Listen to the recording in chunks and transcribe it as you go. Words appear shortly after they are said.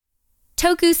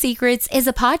Toku Secrets is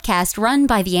a podcast run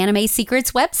by the Anime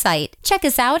Secrets website. Check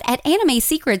us out at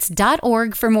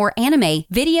animesecrets.org for more anime,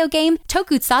 video game,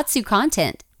 tokusatsu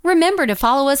content. Remember to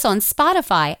follow us on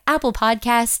Spotify, Apple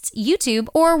Podcasts, YouTube,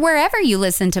 or wherever you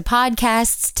listen to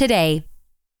podcasts today.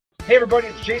 Hey everybody,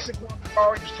 it's Jason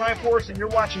Power Rangers Time Force, and you're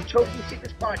watching Toku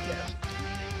Secrets Podcast.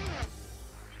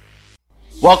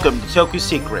 Welcome to Toku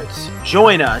Secrets.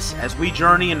 Join us as we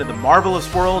journey into the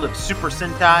marvelous world of Super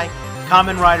Sentai,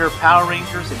 Kamen Rider, Power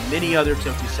Rangers, and many other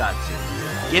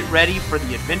tokusatsu. Get ready for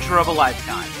the adventure of a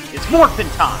lifetime. It's Morphin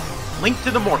Time! Link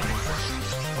to the Morphin.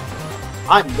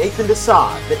 I'm Nathan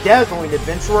Desai, the dazzling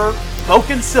adventurer,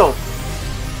 Vulcan Silver.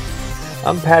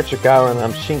 I'm Patrick Allen,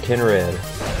 I'm Shinken Red.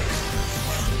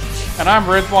 And I'm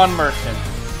Rizwan Merchant,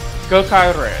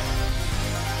 Gokai Red.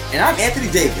 And I'm Anthony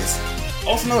Davis,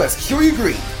 also known as Curie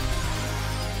Green.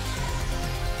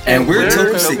 And we're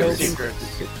Toku Secrets.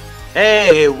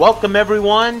 Hey, welcome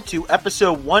everyone to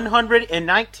episode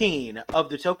 119 of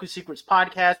the Toku Secrets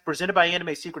podcast presented by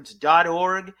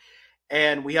animesecrets.org.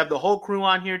 And we have the whole crew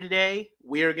on here today.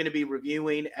 We are going to be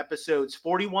reviewing episodes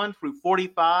 41 through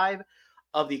 45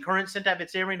 of the current Sentai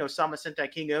that's airing, Ohsama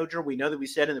Sentai King-Ohger. We know that we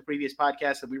said in the previous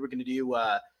podcast that we were going to do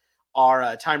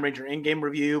our Time Ranger in-game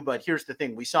review, but here's the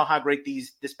thing. We saw how great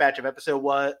this batch of episodes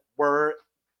were,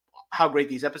 how great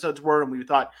these episodes were, and we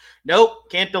thought,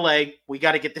 nope, can't delay. We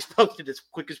got to get this posted as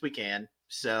quick as we can.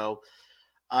 So,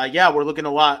 we're looking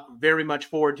very much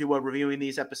forward to reviewing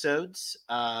these episodes.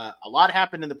 A lot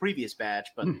happened in the previous batch,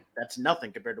 but that's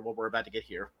nothing compared to what we're about to get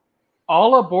here.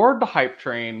 All aboard the hype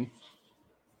train.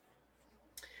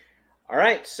 All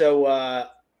right, so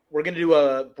we're going to do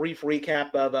a brief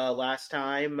recap of last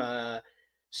time.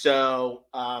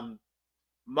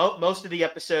 Most of the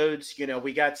episodes,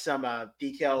 we got some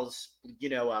details,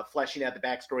 fleshing out the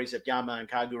backstories of Yama and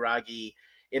Kaguragi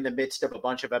in the midst of a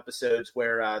bunch of episodes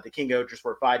where the King-Ohgers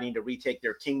were fighting to retake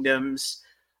their kingdoms.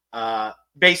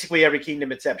 Basically, every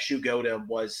kingdom except Shugodam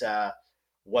was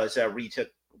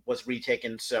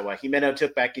retaken. So Himeno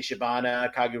took back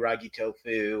Ishibana, Kaguragi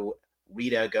Tofu,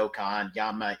 Rita, Gokan,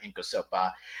 Yama,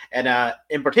 Inkosopa. And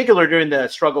in particular, during the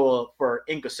struggle for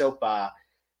Inkosopa,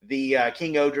 the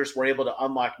King-Ohgers were able to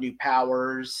unlock new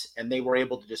powers, and they were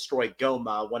able to destroy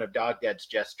Goma, one of Dogdead's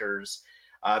jesters.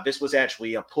 This was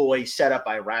actually a ploy set up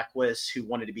by Rackless, who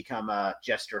wanted to become a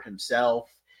jester himself.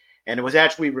 And it was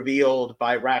actually revealed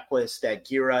by Rackless that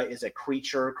Gira is a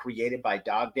creature created by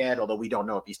Dogdead, although we don't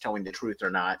know if he's telling the truth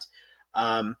or not.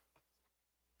 And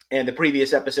the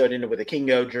previous episode ended with the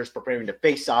King-Ohgers preparing to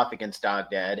face off against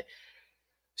Dogdead.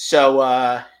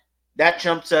 So that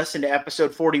jumps us into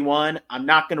episode 41. I'm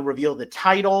not going to reveal the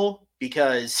title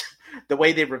because the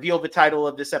way they reveal the title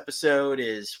of this episode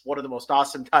is one of the most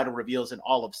awesome title reveals in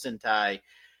all of Sentai.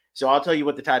 So I'll tell you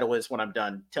what the title is when I'm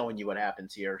done telling you what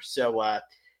happens here. So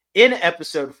in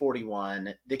episode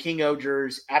 41, the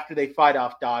King-Ohgers, after they fight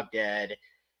off Dogdead,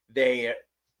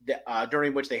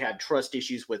 during which they had trust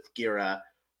issues with Gira,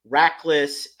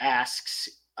 Rackless asks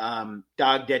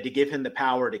Dogdead to give him the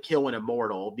power to kill an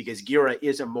immortal because Gira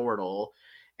is immortal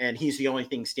and he's the only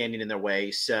thing standing in their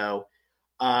way. So,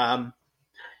 and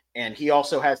he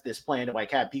also has this plan to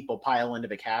have people pile into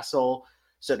the castle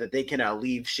so that they can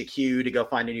leave Shikyu to go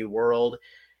find a new world.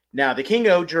 Now, the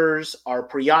King-Ohgers are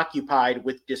preoccupied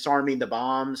with disarming the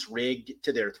bombs rigged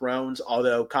to their thrones,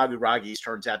 although Kaguragi's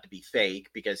turns out to be fake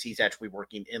because he's actually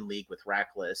working in league with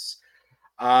Rackless.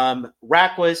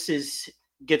 Rackless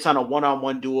gets on a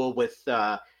one-on-one duel with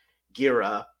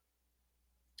Gira,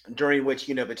 during which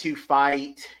the two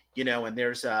fight, and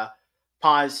there's a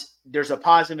pause. There's a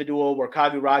pause in the duel where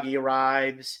Kaguragi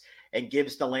arrives and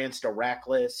gives the lance to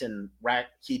Rackless, and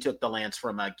he took the lance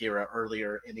from Gira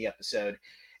earlier in the episode,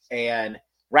 and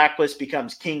Rackless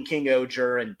becomes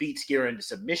King-Ohger and beats Gira into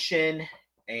submission.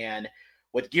 And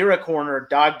with Gira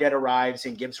cornered, Dogdead arrives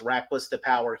and gives Rackless the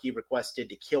power he requested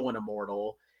to kill an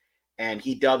immortal. And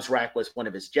he dubs Rackless one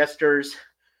of his jesters.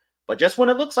 But just when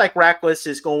it looks like Rackless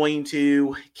is going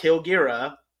to kill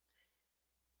Gira,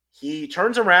 he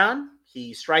turns around,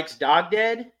 he strikes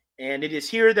Dogdead, and it is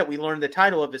here that we learn the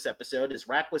title of this episode, as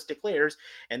Rackless declares,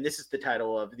 and this is the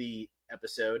title of the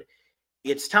episode,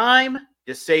 "It's time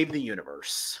to save the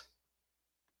universe."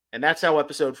 And that's how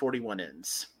episode 41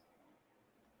 ends.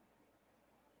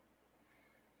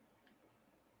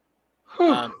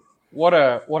 What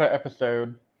a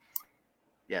episode.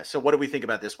 Yeah, so what do we think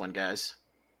about this one, guys?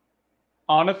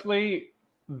 Honestly,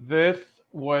 this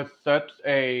was such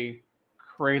a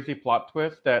crazy plot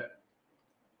twist that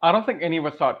I don't think any of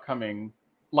us saw it coming.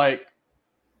 Not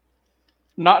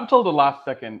until the last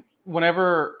second.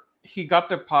 Whenever he got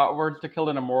the powers to kill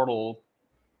an immortal,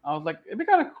 I was like, it'd be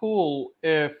kind of cool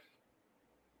if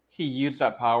he used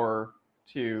that power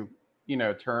to,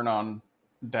 turn on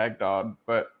Dagdod,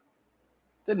 but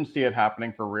didn't see it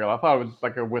happening for real. I thought it was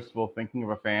like a wistful thinking of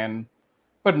a fan.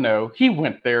 But no, he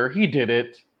went there. He did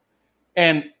it.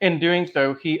 And in doing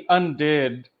so, he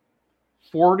undid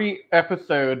 40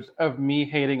 episodes of me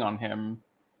hating on him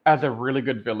as a really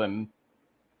good villain.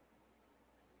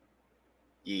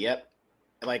 Yep.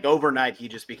 Like overnight, he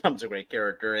just becomes a great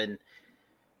character. And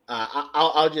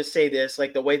I'll just say this,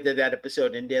 like the way that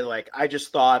episode ended, like I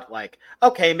just thought like,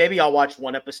 okay, maybe I'll watch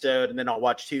one episode and then I'll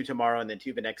watch 2 tomorrow and then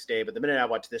 2 the next day. But the minute I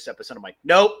watch this episode, I'm like,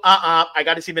 nope, I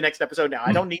got to see the next episode now.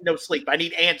 I don't need no sleep. I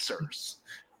need answers.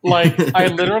 Like I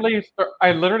literally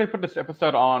put this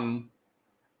episode on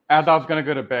as I was going to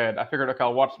go to bed. I figured, okay,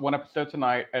 I'll watch one episode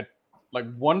tonight at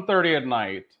like 1:30 at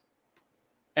night.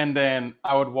 And then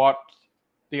I would watch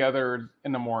the others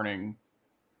in the morning.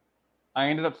 I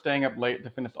ended up staying up late to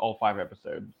finish all 5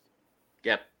 episodes.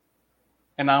 Yep.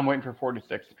 And now I'm waiting for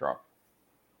 46 to drop.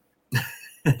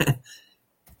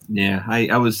 Yeah,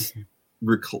 I was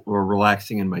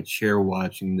relaxing in my chair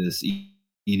watching this,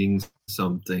 eating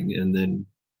something, and then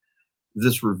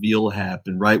this reveal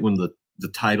happened right when the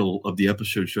title of the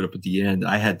episode showed up at the end.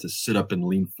 I had to sit up and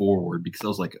lean forward because I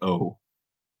was like, oh,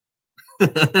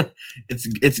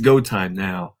 it's go time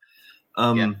now.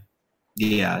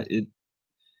 Yeah,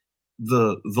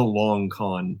 the long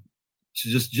con to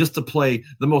just to play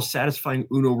the most satisfying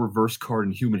Uno reverse card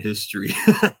in human history.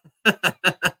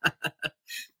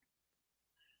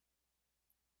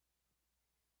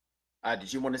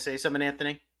 Did you want to say something,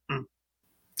 Anthony?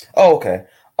 Oh, okay.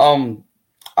 I'm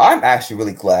actually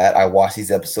really glad I watched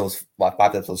these episodes, like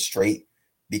 5 episodes straight,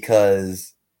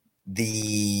 because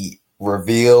the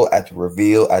reveal after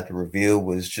reveal after reveal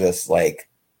was just like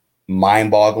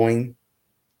mind-boggling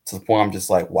to the point I'm just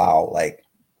like, wow, like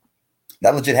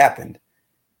that legit happened.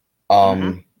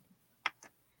 I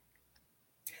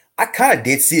kind of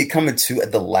did see it coming too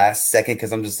at the last second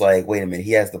because I'm just like, wait a minute,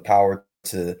 he has the power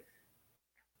to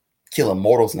kill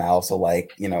immortals now, so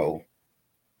like,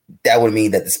 that would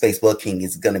mean that the Space Blood King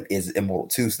is immortal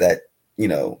too. So that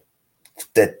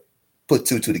that put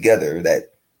 2 together,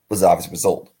 that was the obvious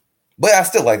result. But I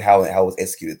still like how it was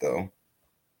executed, though.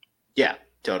 Yeah,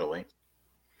 totally.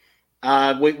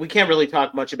 We can't really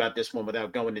talk much about this one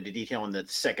without going into detail on the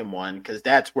second one because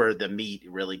that's where the meat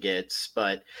really gets.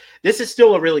 But this is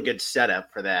still a really good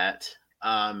setup for that.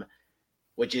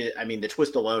 Which is, I mean, the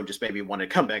twist alone just made me want to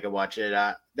come back and watch it.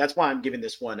 That's why I'm giving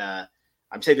this one.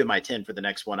 I'm saving my 10 for the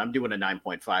next one. I'm doing a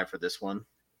 9.5 for this one.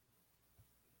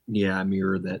 Yeah, I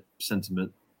mirror that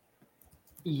sentiment.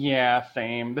 Yeah,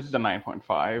 same. This is a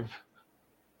 9.5.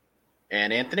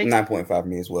 And Anthony? 9.5 for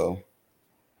me as well.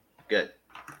 Good.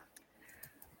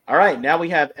 All right, now we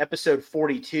have episode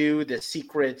 42, The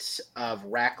Secrets of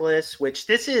Rackless, which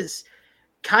this is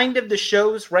kind of the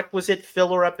show's requisite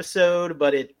filler episode,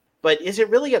 but is it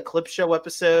really a clip show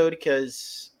episode?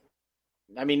 Because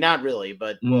I mean, not really,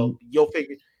 but well, you'll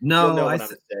figure. No, you'll know what I'm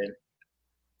saying.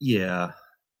 Yeah.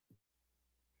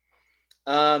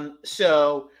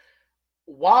 So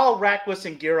while Rackless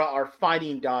and Gira are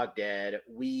fighting Dog Dead,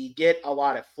 we get a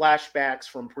lot of flashbacks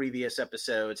from previous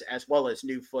episodes as well as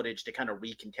new footage to kind of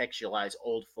recontextualize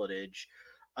old footage,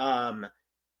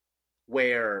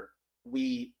 where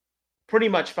we pretty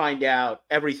much find out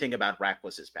everything about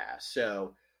Rackless's past.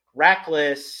 So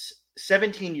Rackless,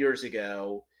 17 years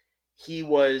ago, he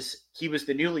was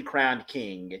the newly crowned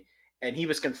king, and he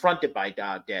was confronted by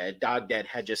Dog Dead. Dog Dead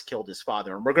had just killed his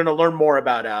father, and we're going to learn more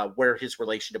about where his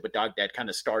relationship with Dog Dead kind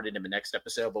of started in the next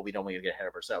episode, but we don't want to get ahead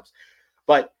of ourselves.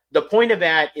 But the point of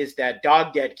that is that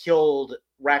Dog Dead killed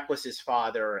Rackless's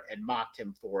father and mocked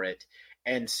him for it.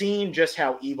 And seeing just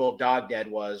how evil Dog Dead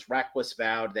was, Rackless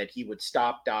vowed that he would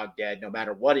stop Dog Dead no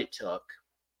matter what it took.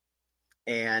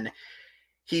 And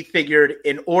he figured,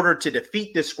 in order to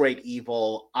defeat this great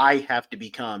evil, I have to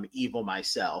become evil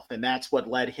myself. And that's what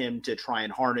led him to try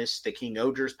and harness the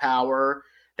King-Ohger's power.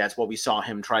 That's what we saw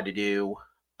him try to do.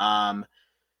 In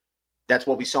the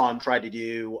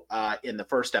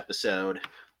first episode.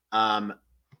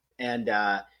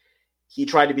 He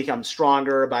tried to become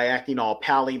stronger by acting all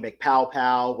Pally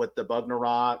McPow-Pow with the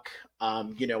Bugnarok,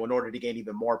 in order to gain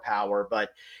even more power.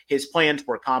 But his plans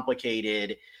were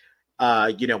complicated.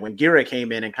 When Gira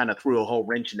came in and kind of threw a whole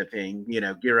wrench in the thing,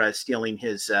 Gira stealing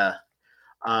his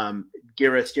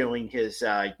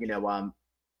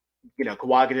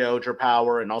King-Ohger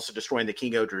power and also destroying the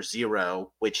King-Ohger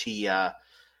Zero, which he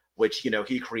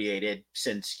created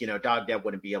since, Dog Dead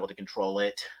wouldn't be able to control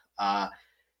it.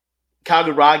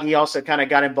 Kaguragi also kind of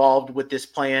got involved with this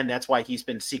plan. That's why he's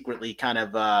been secretly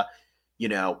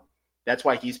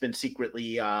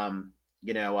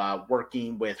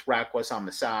working with Rakwas on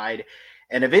the side.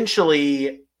 And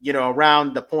eventually,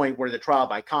 around the point where the trial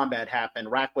by combat happened,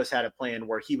 Rakwas had a plan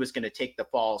where he was going to take the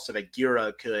fall so that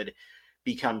Gira could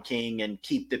become king and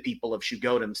keep the people of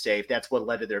Shugodum safe. That's what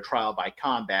led to their trial by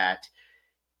combat.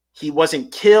 He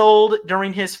wasn't killed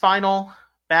during his final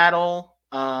battle,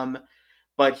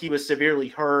 but he was severely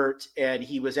hurt, and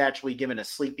he was actually given a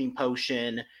sleeping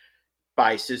potion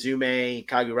by Suzume,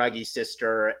 Kaguragi's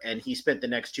sister, and he spent the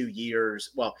next 2 years.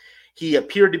 Well, he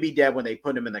appeared to be dead when they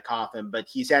put him in the coffin, but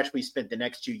he's actually spent the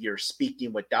next 2 years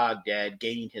speaking with Dog Dead,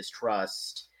 gaining his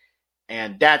trust.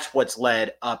 And that's what's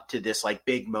led up to this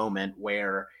big moment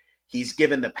where he's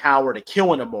given the power to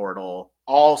kill an immortal,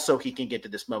 all so he can get to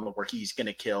this moment where he's going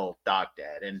to kill Dog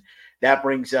Dead. And that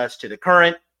brings us to the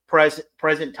current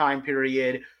present time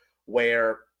period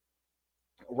where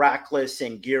Rakwas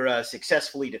and Gira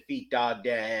successfully defeat Dog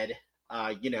Dead.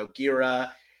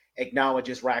 Gira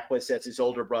acknowledges Rakwas as his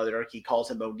older brother. He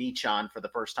calls him Oni-chan for the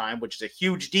first time, which is a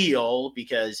huge deal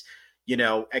because,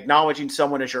 acknowledging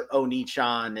someone as your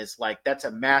Oni-chan is that's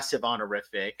a massive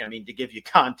honorific. I mean, to give you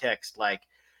context,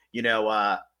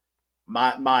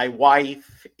 my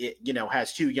wife,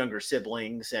 has 2 younger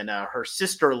siblings, and her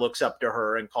sister looks up to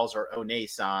her and calls her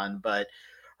One-san, but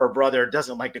her brother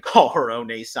doesn't like to call her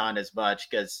One-san as much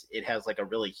because it has a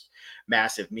really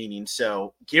massive meaning.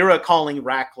 So Gira calling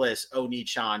Rakwas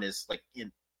Oni-chan is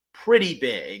pretty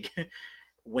big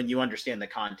when you understand the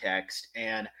context.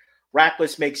 And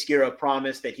Rakwas makes Gira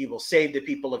promise that he will save the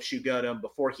people of Shugodum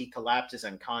before he collapses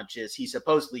unconscious. He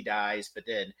supposedly dies, but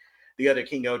then the other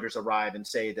King-Ohgers arrive and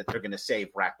say that they're going to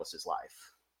save Rakwas'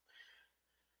 life.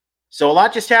 So a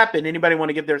lot just happened. Anybody want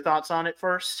to give their thoughts on it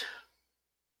first?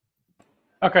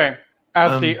 Okay,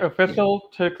 as the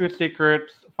official Toku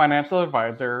Secrets financial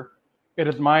advisor, it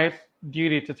is my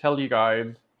duty to tell you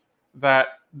guys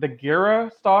that the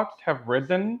Gira stocks have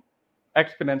risen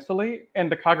exponentially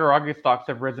and the Kaguragi stocks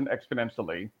have risen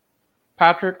exponentially.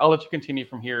 Patrick, I'll let you continue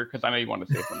from here because I know you want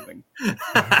to say something.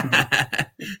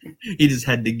 He just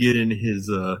had to get in his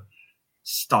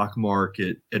stock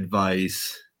market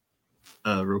advice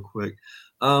real quick.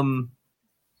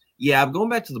 Yeah, going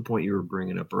back to the point you were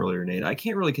bringing up earlier, Nate, I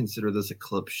can't really consider this a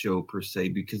clip show per se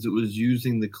because it was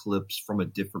using the clips from a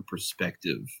different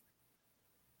perspective.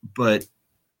 But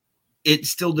it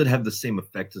still did have the same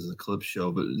effect as a clip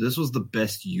show, but this was the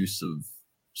best use of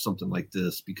something like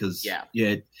this because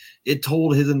it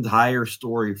told his entire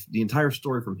story, the entire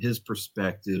story from his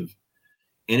perspective,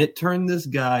 and it turned this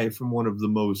guy from one of the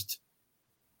most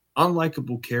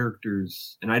unlikable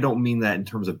characters, and I don't mean that in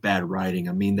terms of bad writing.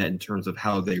 I mean that in terms of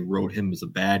how they wrote him as a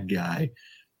bad guy,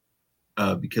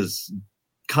 because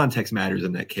context matters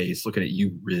in that case. Looking at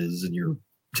you, Riz, and your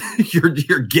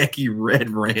Geki Red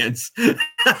rants.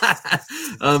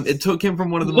 It took him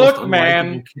from one of the most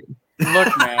unlikable.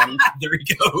 Look, man. There he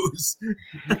goes.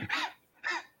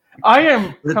 I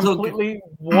am completely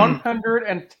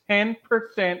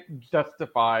 110%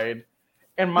 justified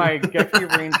in my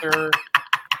Geki Ranger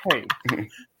hate,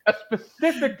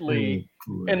 specifically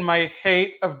in my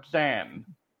hate of Jan.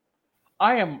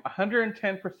 I am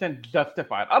 110%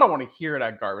 justified. I don't want to hear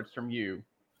that garbage from you.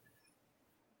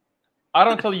 I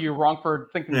don't tell you you're wrong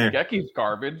for thinking Geki's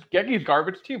garbage. Geki's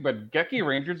garbage too, but Geki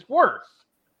Ranger's worse.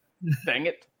 Dang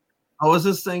it. I was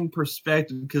just saying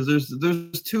perspective because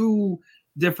there's 2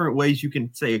 different ways you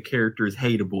can say a character is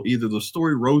hateable. Either the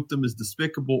story wrote them as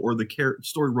despicable or the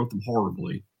story wrote them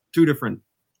horribly. 2 different.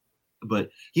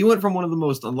 But he went from one of the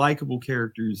most unlikable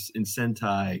characters in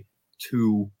Sentai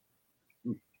to,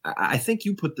 I think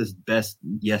you put this best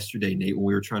yesterday, Nate, when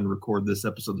we were trying to record this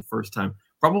episode the first time,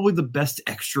 probably the best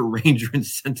extra ranger in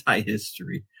Sentai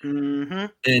history. Mm-hmm.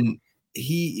 And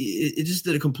it just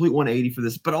did a complete 180 for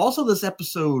this. But also this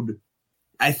episode,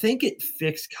 I think it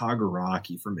fixed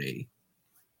Kaguraki for me.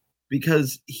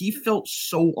 Because he felt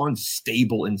so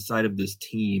unstable inside of this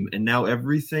team, and now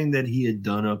everything that he had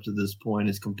done up to this point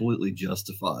is completely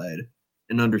justified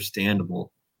and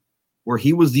understandable. Where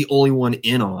he was the only one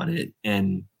in on it,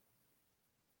 and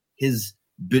his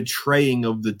betraying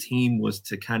of the team was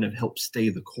to kind of help stay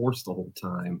the course the whole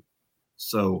time.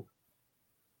 So,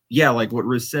 yeah, like what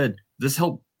Riz said, this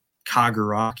helped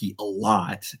Kaguraki a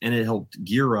lot, and it helped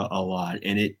Gira a lot,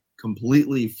 and it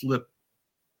completely flipped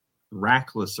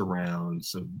Rakwas around.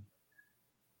 So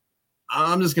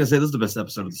I'm just gonna say this is the best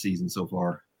episode of the season so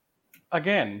far.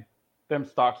 Again, them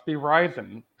stocks be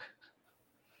rising.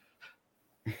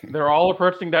 They're all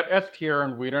approaching that S tier,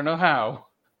 and we don't know how.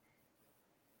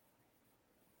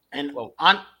 And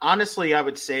honestly, I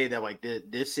would say that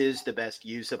this is the best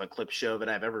use of a clip show that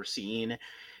I've ever seen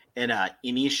in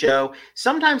any show.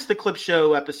 Sometimes the clip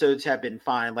show episodes have been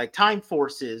fine. Like Time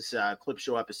Force's clip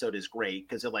show episode is great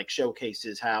because it like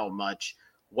showcases how much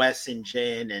Wes and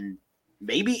Jen and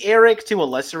maybe Eric to a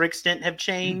lesser extent have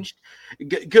changed.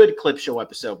 Good clip show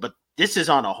episode, but this is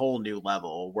on a whole new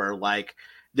level where like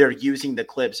they're using the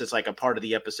clips as like a part of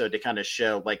the episode to kind of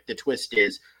show like the twist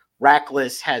is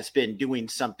Rackless has been doing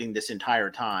something this entire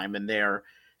time, and they're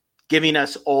giving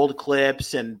us old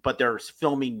clips but they're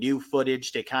filming new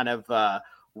footage to kind of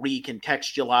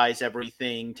recontextualize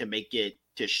everything to make it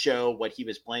to show what he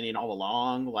was planning all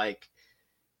along. Like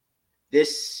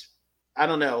this, I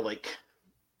don't know, like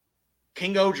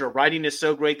King-Ohger writing is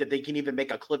so great that they can even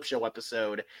make a clip show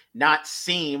episode not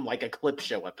seem like a clip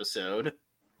show episode.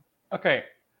 Okay,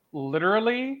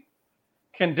 literally,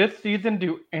 can this season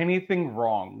do anything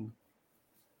wrong?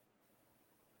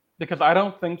 Because I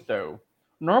don't think so.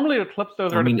 Normally, the clip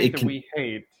shows are the things that we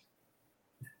hate.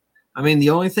 I mean,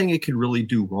 the only thing it could really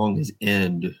do wrong is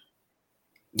end.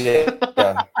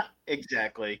 Yeah.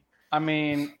 Exactly. I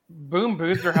mean, Boom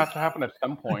Booster has to happen at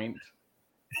some point.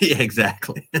 Yeah,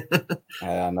 exactly.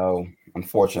 I know,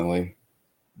 unfortunately.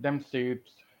 Them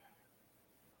suits.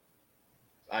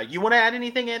 You want to add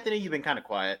anything, Anthony? You've been kind of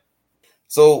quiet.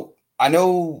 So I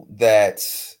know that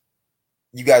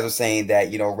you guys are saying that,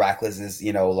 Rackless is,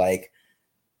 like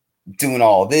doing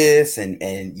all this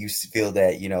and you feel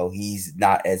that, he's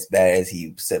not as bad as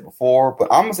he said before. But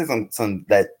I'm going to say something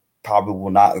that probably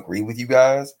will not agree with you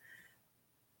guys.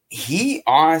 He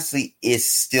honestly is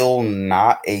still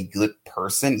not a good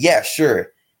person. Yeah,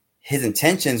 sure. His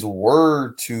intentions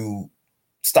were to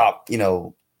stop,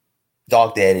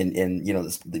 Dog Dead and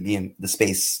being the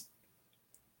Space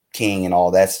King and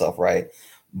all that stuff, right?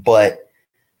 But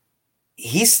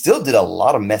he still did a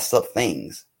lot of messed up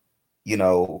things,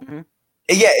 Mm-hmm.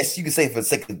 Yeah, you can say for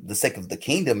the sake of the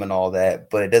kingdom and all that,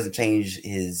 but it doesn't change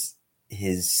his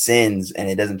sins, and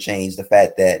it doesn't change the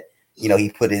fact that he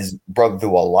put his brother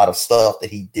through a lot of stuff that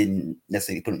he didn't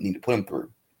necessarily need to put him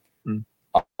through.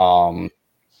 Mm.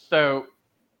 So,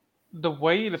 the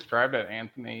way you described it,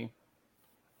 Anthony,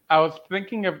 I was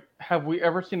thinking of, have we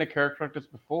ever seen a character like this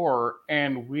before?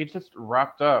 And we just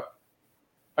wrapped up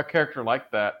a character like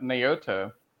that,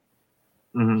 Naoto.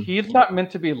 Mm-hmm. He's not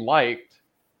meant to be liked,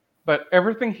 but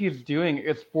everything he's doing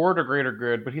is for the greater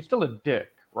good, but he's still a dick,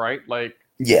 right? Like,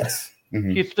 yes.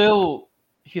 Mm-hmm.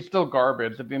 He's still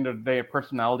garbage at the end of the day,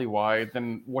 personality-wise,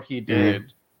 and what he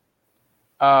did.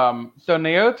 Mm-hmm. So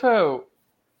Naoto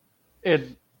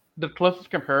is the closest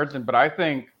comparison, but I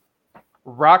think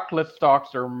Rackless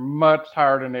stocks are much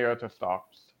higher than Naoto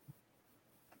stocks.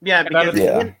 Yeah,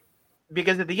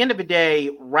 because at the end of the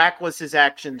day, Rackless's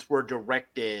actions were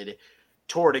directed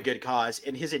toward a good cause,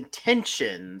 and his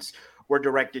intentions were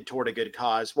directed toward a good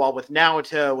cause. While with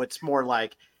Naoto, it's more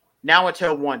like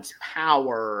Naoto wants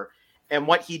power, and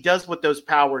what he does with those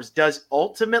powers does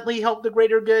ultimately help the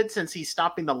greater good since he's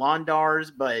stopping the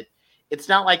Londars, but it's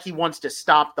not like he wants to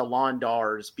stop the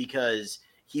Londars because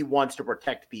he wants to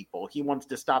protect people. He wants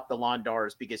to stop the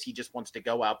Londars because he just wants to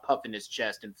go out puffing his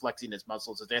chest and flexing his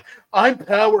muscles and saying, I'm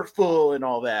powerful and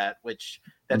all that, which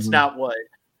that's not what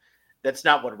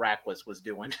Rackless was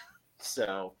doing.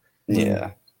 So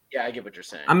yeah, I get what you're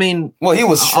saying. I mean, well, he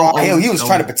was trying. He was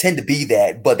trying to pretend to be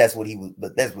that, but that's what he was.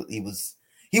 But that's what he was.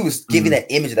 He was giving that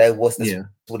image that it wasn't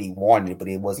what he wanted, but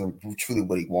it wasn't truly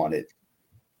what he wanted.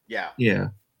 Yeah. Yeah.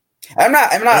 I'm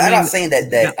not saying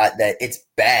that it's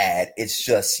bad. It's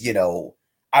just, I don't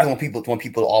want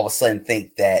people all of a sudden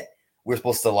think that we're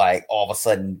supposed to like all of a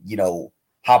sudden,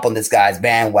 hop on this guy's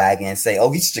bandwagon and say,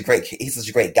 oh, he's such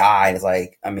a great guy. And it's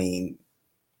like, I mean,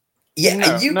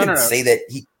 yeah, you can say that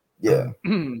he, yeah.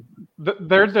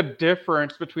 There's a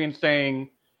difference between saying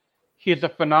he's a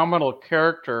phenomenal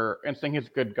character and saying he's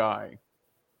a good guy.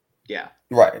 Yeah.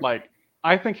 Right. Like,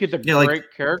 I think he's a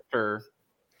great character,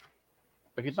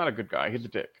 but he's not a good guy. He's a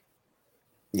dick.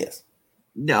 Yes.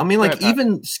 Yeah, I mean, like,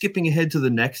 even skipping ahead to the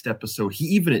next episode, he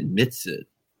even admits it.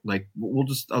 Like, I'll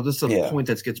just a point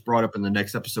that gets brought up in the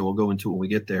next episode. We'll go into it when we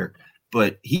get there.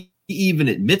 But he even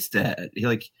admits that.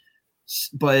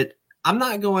 But I'm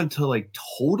not going to like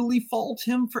totally fault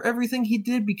him for everything he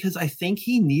did because I think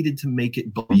he needed to make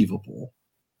it believable.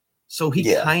 So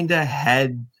he kind of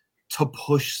had to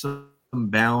push some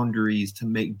boundaries to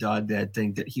make Dad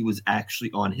think that he was actually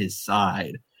on his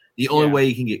side. The only way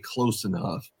he can get close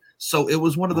enough. So it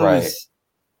was one of those.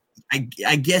 Right.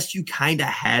 I guess you kind of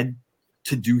had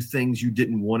to do things you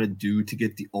didn't want to do to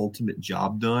get the ultimate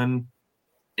job done,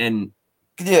 and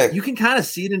you can kind of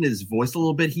see it in his voice a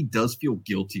little bit. He does feel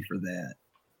guilty for that.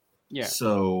 Yeah.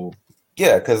 So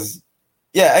because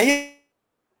you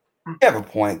have a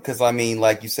point. Because I mean,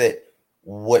 like you said,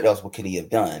 what else could he have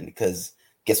done? Because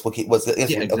guess what?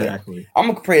 Exactly. Okay. I'm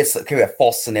gonna create a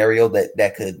false scenario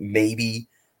that could maybe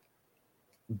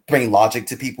bring logic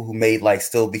to people who may like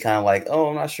still be kind of like, oh,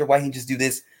 I'm not sure why he just do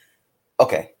this.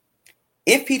 Okay,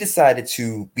 if he decided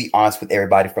to be honest with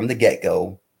everybody from the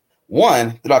get-go,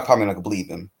 one, they're not probably not gonna believe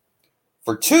him.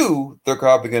 For two, they're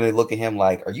probably gonna look at him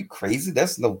like, are you crazy?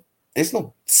 There's no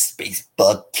space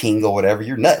bug king or whatever.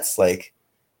 You're nuts. Like,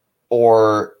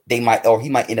 or he might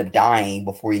end up dying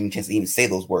before he even chance to even say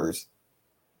those words.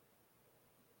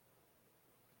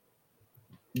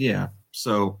 Yeah.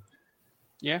 So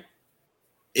yeah,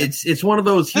 it's one of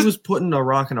those. He was putting a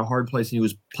rock in a hard place, and he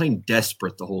was playing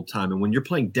desperate the whole time. And when you're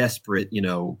playing desperate,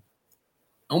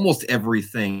 almost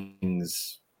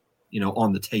everything's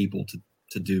on the table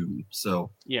to do.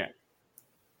 So yeah.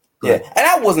 Yeah, and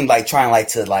I wasn't trying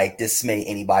to dismay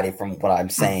anybody from what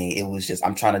I'm saying. It was just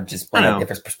I'm trying to just bring a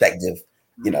different perspective,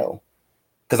 because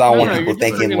I don't want people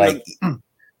thinking like.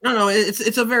 No,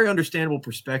 it's a very understandable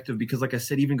perspective because, like I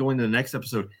said, even going to the next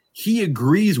episode, he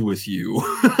agrees with you.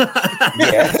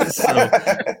 Yeah.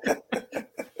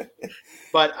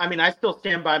 But I mean, I still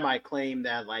stand by my claim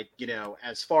that,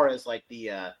 as far as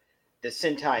the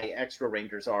Sentai Extra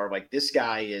Rangers are, this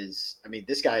guy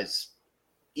is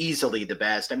easily the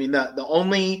best. I mean, the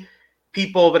only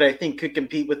people that I think could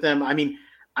compete with him, I mean,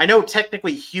 I know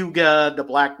technically Hyuga, the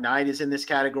Black Knight, is in this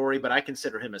category, but I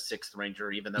consider him a sixth ranger,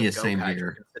 even though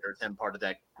Go-Kaiger considers him part of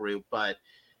that group. But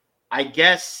I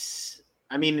guess,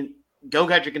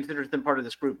 Go-Kaiger considers them part of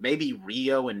this group. Maybe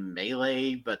Rio and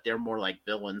Melee, but they're more like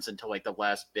villains until the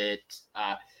last bit.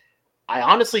 I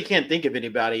honestly can't think of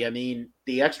anybody. I mean,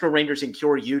 the Extra Rangers in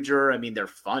King-Ohger, they're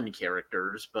fun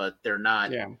characters, but they're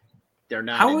not. Yeah. They're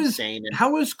not insane.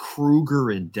 How is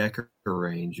Kruger in Decker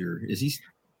Ranger? Is he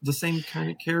the same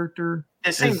kind of character?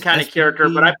 The same kind of character,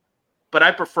 but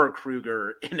I prefer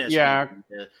Kruger in SPD. Yeah,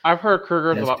 I've heard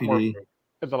Kruger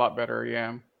is a lot better.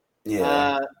 Yeah.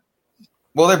 Yeah.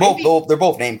 Well, they're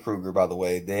both named Kruger, by the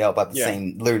way. They all about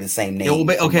literally the same name.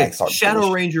 Okay, Shadow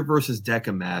Ranger versus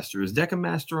Deca Master. Is Deca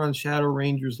Master on Shadow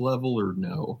Ranger's level or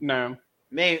no? No.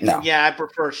 Maybe. No. Yeah, I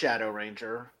prefer Shadow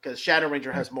Ranger because Shadow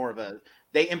Ranger has more of a.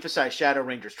 They emphasize Shadow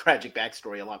Ranger's tragic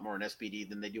backstory a lot more in SPD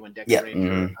than they do in Deca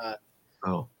Ranger.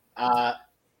 Mm-hmm.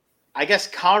 I guess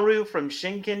Karu from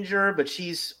Shinkenger, but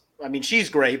she's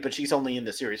great, but she's only in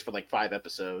the series for 5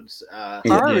 episodes.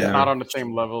 Karu is not on the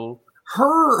same level.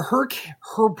 Her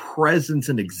presence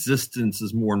and existence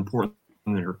is more important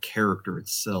than her character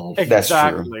itself.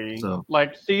 Exactly. So.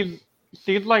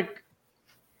 She's like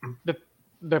the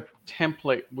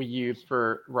template we use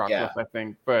for Rockless, I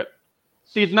think, but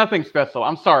she's nothing special.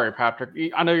 I'm sorry, Patrick.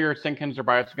 I know your Shinkenger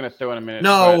bias is going to show in a minute.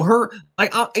 No,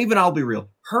 I'll be real.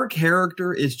 Her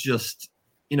character is just,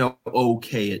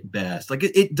 okay at best. Her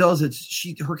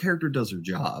character does her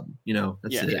job.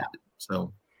 That's it. Yeah.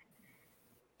 So.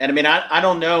 And I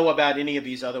don't know about any of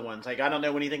these other ones. I don't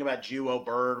know anything about Juo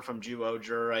Bird from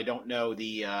King-Ohger. I don't know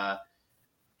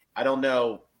I don't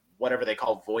know whatever they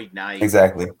call Void Knight.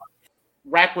 Exactly.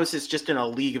 Rackless is just in a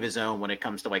league of his own when it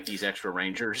comes to these extra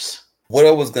rangers. What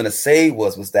I was gonna say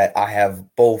was that I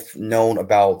have both known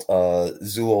about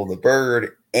Zuo the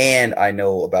Bird and I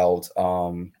know about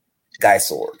Guy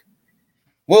Sorg.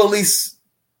 Well, at least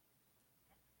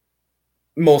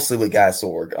mostly with Guy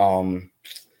Sorg.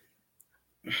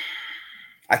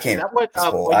 I can't. Is that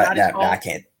what, I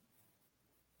can't.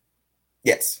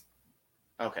 Yes.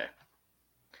 Okay.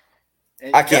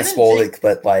 I can't spoil it,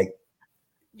 but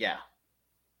yeah.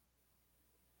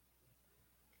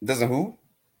 Doesn't who?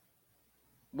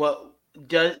 Well,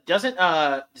 doesn't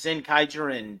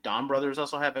Zenkaiger and Dawn Brothers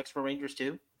also have extra rangers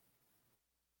too?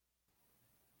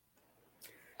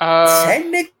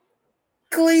 Technically,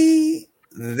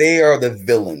 they are the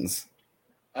villains.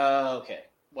 Okay.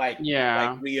 Like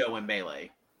Rio and Melee.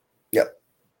 Yep.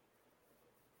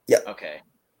 Okay.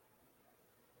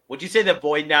 Would you say that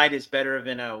Void Knight is better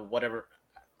than whatever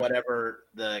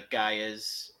the guy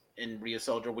is in Rio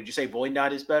Soldier? Would you say Void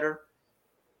Knight is better?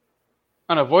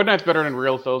 I don't know. Void Knight's better than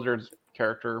Real Soldier's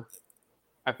character,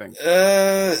 I think.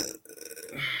 It's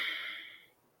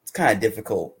kind of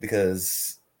difficult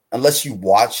because unless you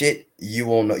watch it, you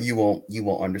won't know. You won't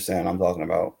understand what I'm talking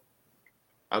about.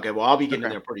 Okay, well, I'll be getting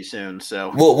there pretty soon.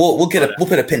 So we'll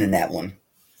put a pin in that one.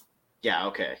 Yeah.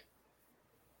 Okay.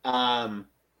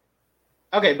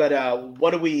 Okay, but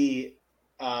what do we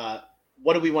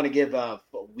want to give?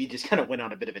 We just kind of went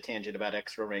on a bit of a tangent about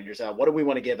extra rangers. What do we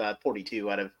want to give 42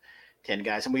 out of 10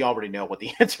 guys? And we already know what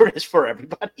the answer is for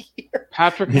everybody here.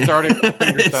 Patrick has already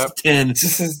figured up 10.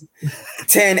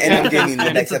 10, and I'm giving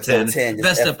the next episode 10.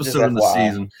 Best episode in the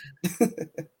season.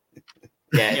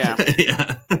 Yeah.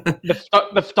 Yeah.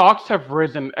 The stocks have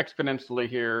risen exponentially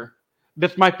here.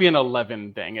 This might be an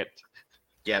 11, dang it.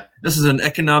 Yeah. This is an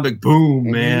economic boom,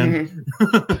 man.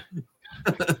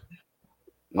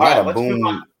 Not right, a let's move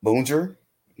on. boonger.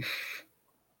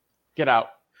 Get out.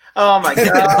 Oh my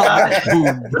god.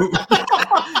 Boom, boom.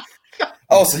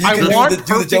 Oh, so you I can want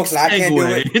do the jokes and I can't do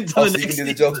it? into Oh, the so you next can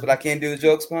do the season. jokes, but I can't do the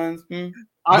jokes, puns?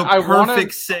 I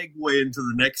Perfect segue into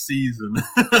the next season.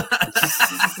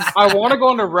 I want to go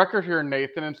on the record here,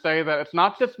 Nathan, and say that it's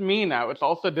not just me now; it's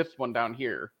also this one down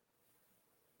here.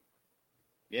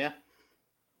 Yeah.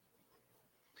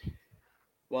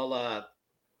 Well,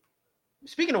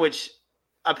 speaking of which,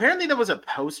 apparently there was a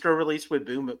poster released with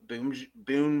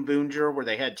Boonger where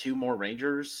they had 2 more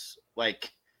Rangers.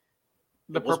 Like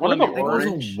The was purple one and of the them I think it was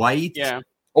orange. a white. Yeah.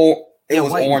 Or it Yeah,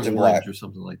 was white orange and black. or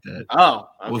something like that. Oh,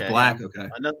 okay. It was black. Okay.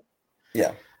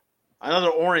 Yeah. Another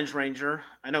Orange Ranger.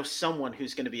 I know someone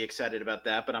who's going to be excited about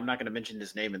that, but I'm not going to mention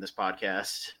his name in this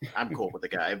podcast. I'm cool with the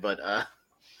guy, but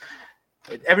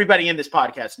everybody in this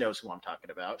podcast knows who I'm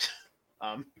talking about.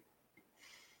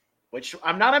 Which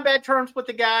I'm not on bad terms with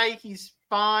the guy. He's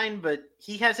fine, but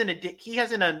he has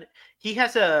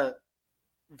a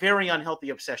very unhealthy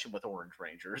obsession with Orange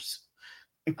Rangers.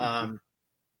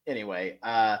 Anyway,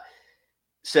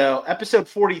 so episode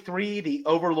 43, The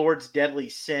Overlord's Deadly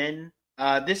Sin.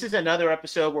 This is another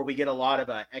episode where we get a lot of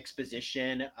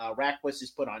exposition. Rakwas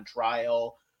is put on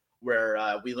trial,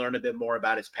 where we learn a bit more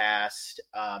about his past.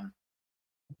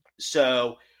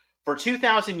 So, for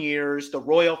 2,000 years, the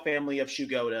royal family of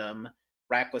Shugodam,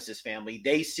 Rakwas' family,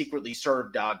 they secretly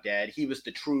served Dogdead. He was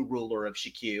the true ruler of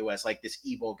Shikyu as like this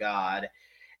evil god,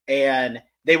 and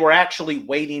they were actually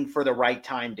waiting for the right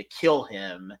time to kill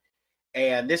him.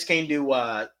 And this came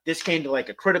to like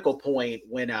a critical point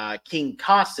when King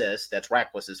Cassus, that's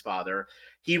Rakwas' father,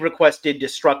 he requested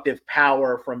destructive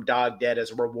power from Dogdead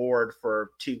as a reward for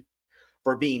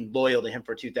being loyal to him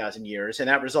for 2,000 years, and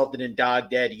that resulted in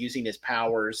Dogdead using his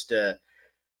powers to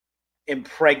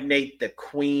impregnate the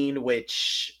queen,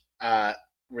 which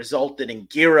resulted in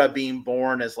Gira being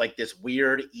born as like this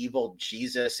weird evil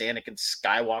Jesus Anakin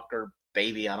Skywalker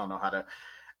baby. I don't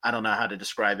know how to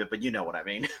describe it, but you know what I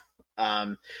mean.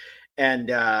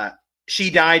 And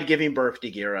she died giving birth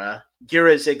to Gira.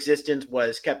 Gira's existence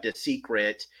was kept a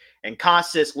secret, and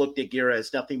Cassus looked at Gira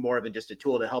as nothing more than just a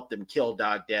tool to help them kill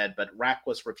Dogdead, but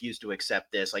Rakwas refused to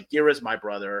accept this. Like, Gira's my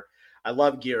brother. I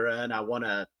love Gira, and I'm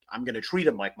going to treat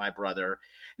him like my brother.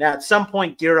 Now, at some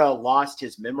point, Gira lost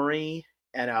his memory,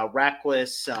 and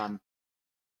Rakwas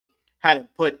had him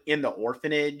put in the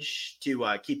orphanage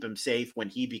to keep him safe when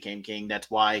he became king. That's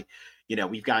why,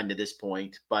 we've gotten to this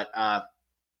point. But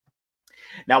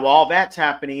now, while that's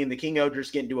happening, the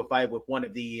King-Ohgers get into a fight with one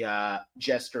of the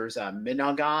jesters,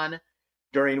 Minogon,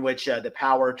 during which the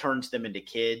power turns them into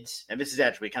kids. And this is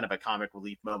actually kind of a comic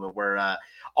relief moment where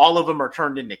all of them are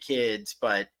turned into kids,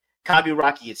 but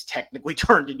Kaguraki is technically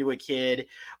turned into a kid,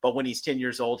 but when he's 10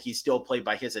 years old, he's still played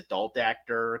by his adult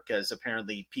actor, because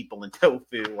apparently people in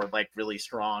tofu are like really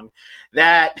strong.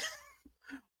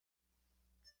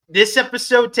 This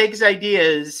episode takes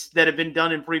ideas that have been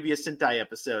done in previous Sentai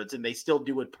episodes, and they still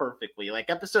do it perfectly. Like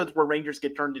episodes where Rangers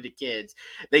get turned into kids,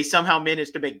 they somehow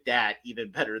managed to make that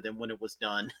even better than when it was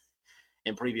done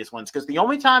in previous ones. Because the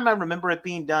only time I remember it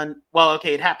being done, well,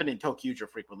 okay, it happened in King-Ohger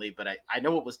frequently, but I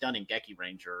know it was done in Geki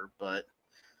Ranger, but...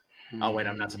 Oh, wait,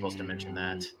 I'm not supposed to mention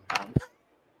that.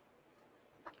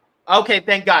 Okay,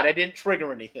 thank God, I didn't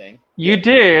trigger anything. You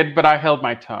did, but I held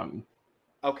my tongue.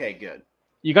 Okay, good.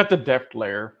 You got the deft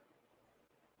layer.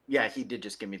 Yeah, he did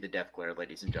just give me the death glare,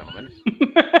 ladies and gentlemen.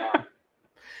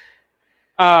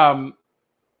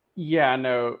 Yeah,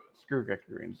 no, screw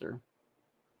Geki Ranger.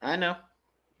 I know.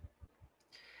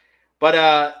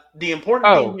 But the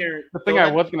important thing here... The thing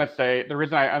I was going to say, the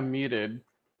reason I unmuted,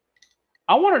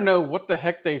 I want to know what the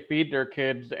heck they feed their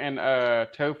kids and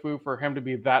tofu for him to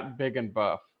be that big and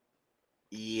buff.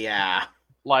 Yeah.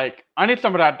 Like, I need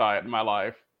some of that diet in my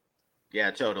life. Yeah,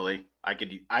 totally. I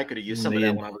could have used some of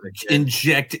that when I was a kid.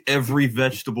 Inject every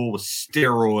vegetable with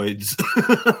steroids.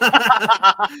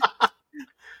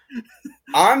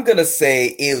 I'm gonna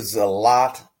say it was a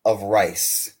lot of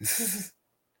rice.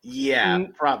 Yeah,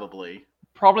 probably.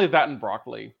 Probably that and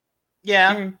broccoli.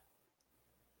 Yeah.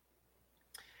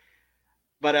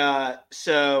 But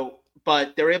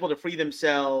but they're able to free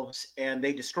themselves, and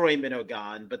they destroy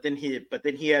Minogon. But then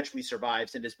he actually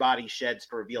survives, and his body sheds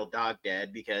to reveal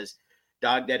Dogdead, because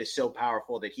Dogdead is so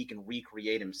powerful that he can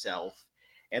recreate himself.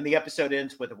 And the episode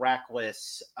ends with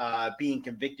Rakwas being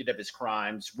convicted of his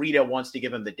crimes. Rita wants to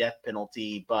give him the death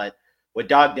penalty, but with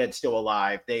Dog Dead still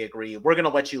alive, they agree, we're going to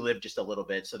let you live just a little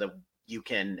bit so that you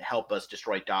can help us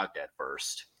destroy Dog Dead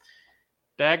first.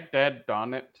 Dag Dead,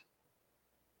 darn it.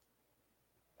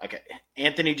 Okay,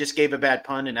 Anthony just gave a bad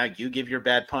pun, and now you give your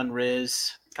bad pun,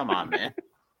 Riz. Come on, man.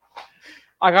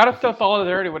 I gotta show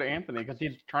solidarity with Anthony because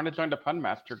he's trying to join the Pun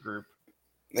Master group.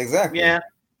 Exactly. Yeah.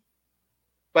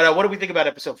 But what do we think about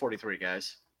episode 43,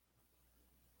 guys?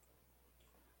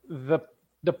 The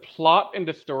plot and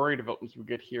the story developments we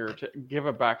get here to give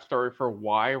a backstory for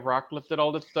why Rockless did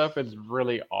all this stuff is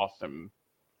really awesome.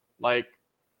 Like,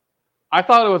 I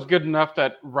thought it was good enough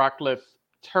that Rockless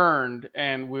turned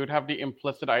and we would have the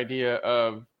implicit idea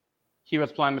of he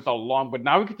was planning this all along, but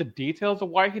now we get the details of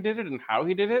why he did it and how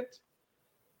he did it.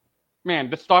 Man,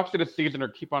 the stocks of the season are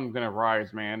keep on gonna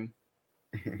rise, man.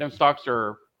 Them stocks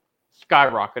are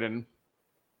skyrocketing.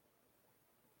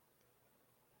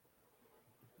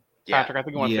 Yeah. Patrick, I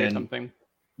think you want to say something.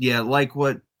 Yeah, like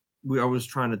what I was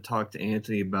trying to talk to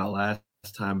Anthony about last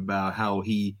time about how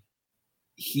he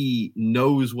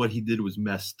knows what he did was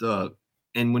messed up.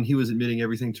 And when he was admitting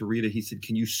everything to Rita, he said,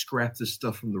 "Can you scrap this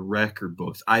stuff from the record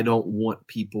books? I don't want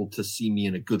people to see me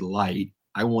in a good light.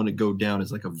 I want to go down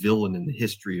as like a villain in the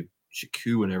history of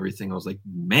Shiku and everything." I was like,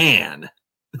 man,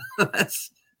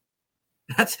 that's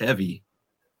heavy.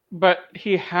 But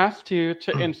he has to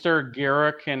ensure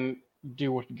Gira can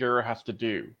do what Gira has to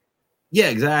do. Yeah,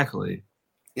 exactly.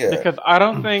 Yeah. Because I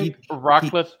don't think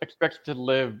Rockless expects to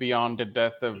live beyond the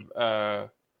death of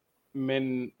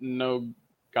Minogan.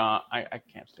 I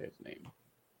can't say his name.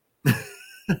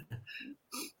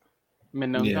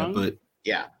 Minogan? Yeah, but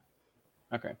Yeah.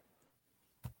 Okay.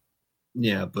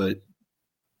 Yeah, but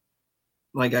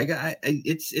like I don't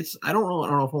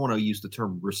know if I want to use the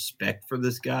term respect for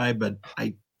this guy, but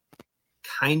I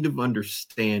kind of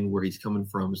understand where he's coming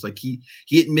from. It's like he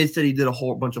admits that he did a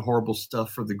whole bunch of horrible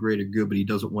stuff for the greater good, but he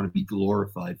doesn't want to be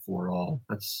glorified for it all.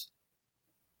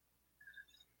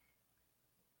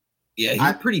 He's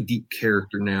a pretty deep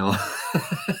character now.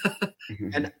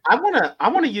 And I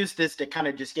want to use this to kind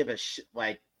of just give a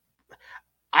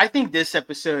I think this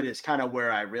episode is kind of where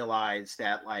I realized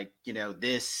that, like, you know,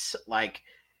 this like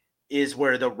is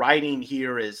where the writing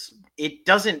here is. It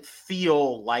doesn't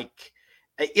feel like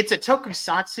it's a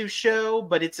tokusatsu show,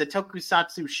 but it's a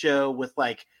tokusatsu show with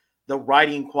like the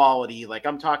writing quality. Like,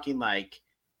 I'm talking like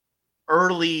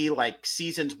early, like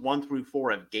seasons 1 through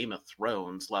 4 of Game of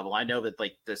Thrones level. I know that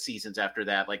like the seasons after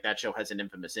that, like that show has an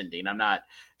infamous ending. I'm not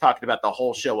talking about the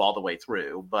whole show all the way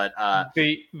through, but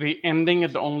the ending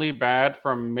is only bad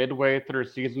from midway through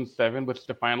season 7, which is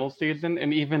the final season,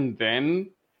 and even then,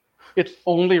 it's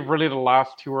only really the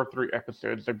last 2 or 3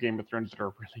 episodes of Game of Thrones that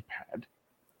are really bad.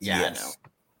 Yeah, Yes.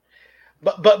 I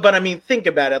know. But I mean, think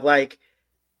about it. Like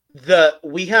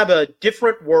we have a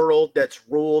different world that's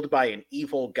ruled by an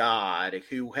evil god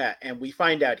and we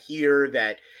find out here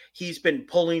that he's been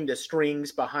pulling the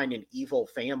strings behind an evil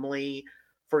family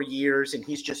for years, and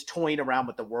he's just toying around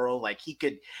with the world. Like he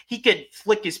could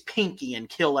flick his pinky and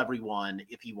kill everyone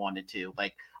if he wanted to.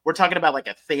 Like, we're talking about like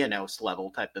a Thanos level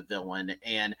type of villain.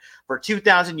 And for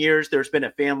 2,000 years, there's been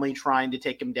a family trying to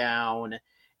take him down.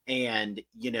 And,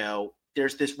 you know,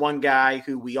 there's this one guy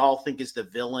who we all think is the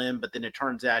villain, but then it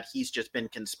turns out he's just been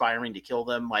conspiring to kill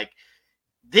them. Like,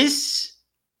 this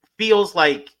feels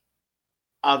like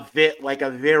a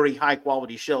very high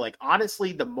quality show. Like,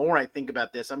 honestly, the more I think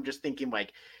about this, I'm just thinking,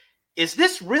 like, is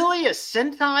this really a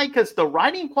Sentai? Because the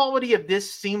writing quality of this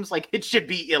seems like it should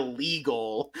be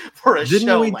illegal for a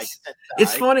show like Sentai.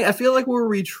 It's funny. I feel like we're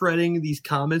retreading these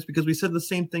comments because we said the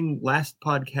same thing last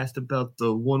podcast about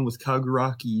the one with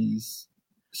Kaguraki's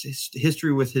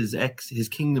history with his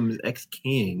kingdom's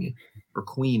ex-king or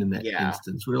queen in that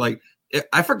instance. We were like,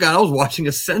 I forgot I was watching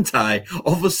a Sentai.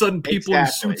 All of a sudden, people in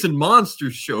suits and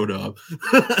monsters showed up.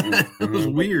 It was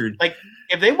weird. Like,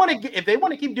 if they want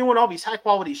to keep doing all these high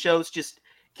quality shows, just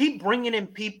keep bringing in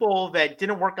people that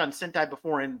didn't work on Sentai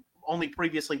before and only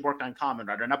previously worked on Kamen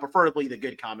Rider, not preferably the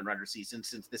good Kamen Rider season,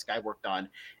 since this guy worked on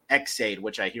X-Aid,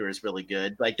 which I hear is really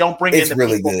good. Like, don't bring in the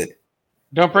really people. Good.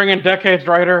 Don't bring in Decades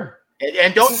Rider.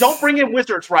 And don't bring in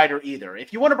Wizards Rider either.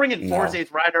 If you want to bring in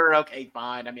Forze's Rider, okay,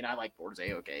 fine. I mean, I like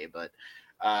Forze, okay, but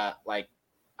like,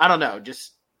 I don't know,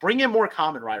 just bring in more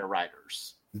Kamen Rider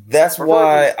writers. That's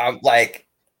why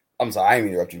I'm sorry, I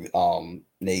didn't interrupt you,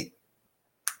 Nate,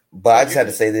 but I just had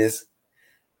to say this.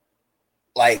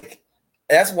 Like,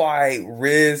 that's why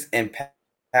Riz and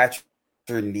Patrick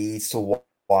needs to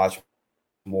watch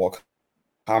more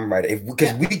Kamen Rider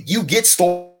because you get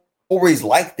stories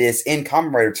like this in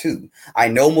Kamen Rider too. I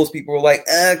know most people are like,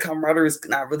 Kamen Rider is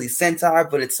not really Sentai,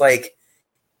 but it's like,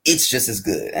 it's just as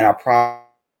good. And I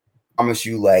promise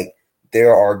you, like,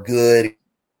 there are good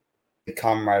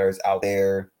comic writers out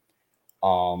there.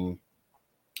 XA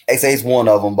is one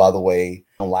of them, by the way.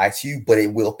 I don't lie to you, but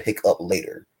it will pick up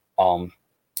later. I'm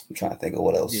trying to think of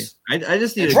what else. Yeah. I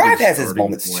just need Drive has its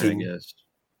moments too. I guess.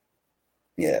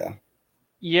 Yeah.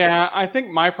 Yeah, I think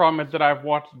my problem is that I've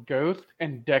watched Ghost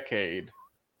and Decade.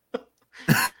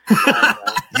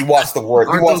 You watch the word.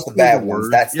 You watch the bad ones.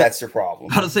 That's your problem.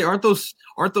 How to say? Aren't those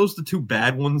the two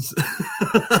bad ones?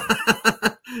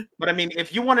 But I mean,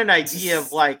 if you want an idea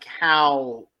of like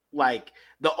how like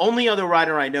the only other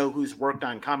writer I know who's worked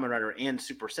on Kamen Rider and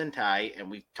Super Sentai, and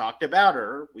we've talked about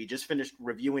her. We just finished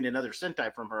reviewing another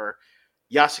Sentai from her,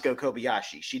 Yasuko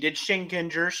Kobayashi. She did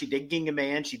Shinkenger, she did Ginga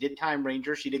Man, she did Time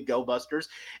Ranger, she did Go Busters,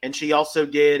 and she also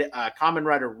did Kamen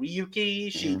Rider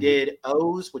Ryuki. She did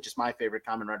O's, which is my favorite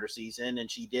Kamen Rider season, and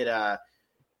she did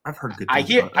I've heard good things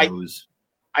about O's.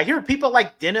 I hear people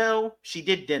like Dino. She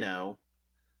did Dino.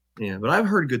 Yeah, but I've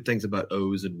heard good things about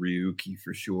O's and Ryuki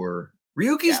for sure.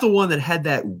 Ryuki's the one that had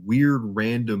that weird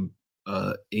random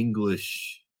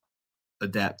English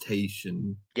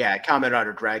adaptation. Yeah, Kamen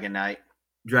Rider Dragon Knight.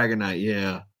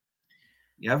 Yeah.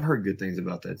 Yeah, I've heard good things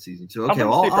about that season too. Okay,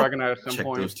 I'll check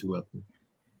those two up.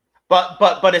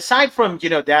 But aside from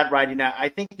that writing, I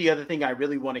think the other thing I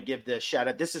really want to give the shout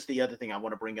out. This is the other thing I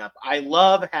want to bring up. I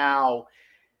love how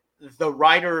the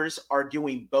writers are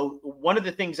doing both. One of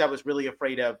the things I was really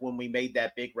afraid of when we made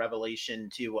that big revelation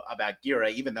about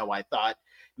Gira, even though I thought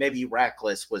maybe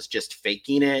Rackless was just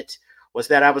faking it, was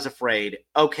that I was afraid,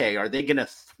 okay, are they going to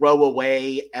throw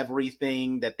away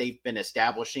everything that they've been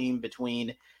establishing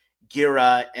between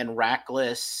Gira and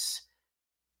Rackless?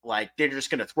 Like, they're just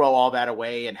going to throw all that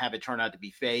away and have it turn out to be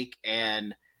fake?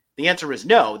 And the answer is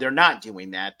no, they're not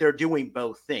doing that. They're doing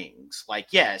both things. Like,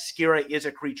 yes, Gira is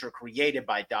a creature created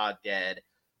by Dog Dead,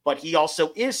 but he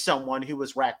also is someone who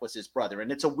was Rackless's brother.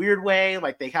 And it's a weird way,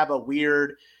 like they have a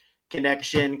weird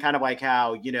connection, kind of like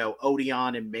how,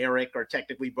 Odeon and Merrick are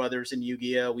technically brothers in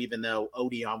Yu-Gi-Oh!, even though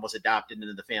Odeon was adopted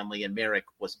into the family and Merrick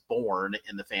was born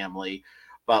in the family.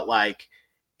 But like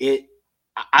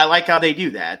I like how they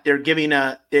do that. They're giving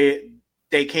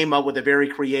they came up with a very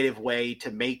creative way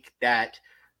to make that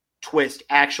twist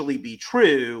actually be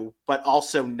true, but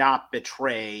also not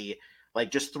betray, like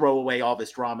just throw away all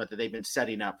this drama that they've been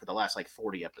setting up for the last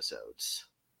 40 episodes.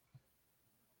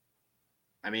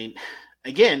 I mean,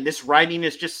 again, this writing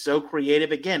is just so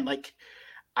creative. Again,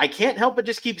 I can't help but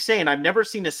just keep saying I've never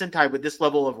seen a Sentai with this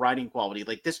level of writing quality.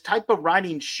 Like, this type of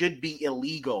writing should be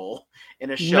illegal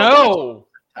in a show.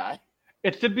 No,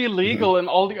 it should be legal, and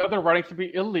all the other writing should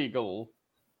be illegal.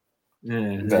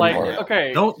 Yeah,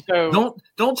 okay,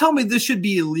 don't tell me this should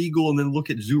be illegal, and then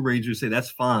look at Zoo Ranger and say that's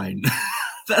fine.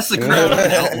 That's the crap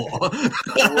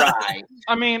of right.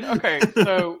 I mean, okay,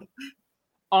 so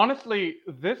honestly,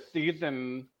 this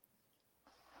season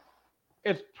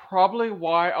is probably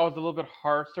why I was a little bit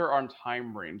harsher on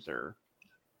Time Ranger,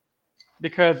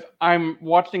 because I'm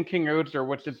watching King-Ohger,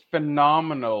 which is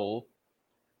phenomenal,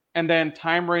 and then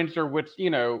Time Ranger, which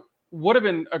would have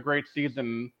been a great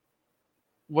season,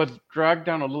 was dragged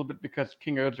down a little bit because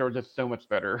King-Ohger was just so much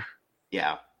better.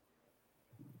 Yeah.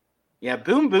 Yeah,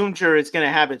 Boom Boomcher is going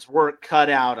to have its work cut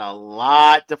out a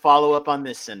lot to follow up on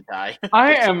this Sentai.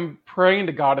 I am praying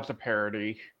to God it's a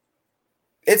parody.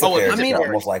 It's a parody,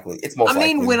 most likely. It's most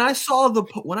likely. When I saw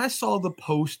the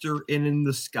poster and in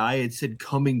the sky it said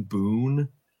 "Coming Boon,"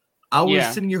 I was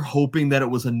sitting here hoping that it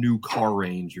was a new Car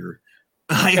Ranger.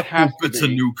 I hope it's a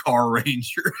new Car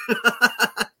Ranger.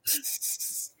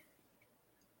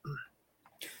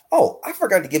 Oh, I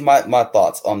forgot to give my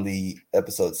thoughts on the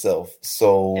episode itself.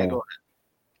 So, go ahead.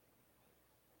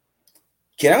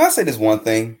 Can I say this one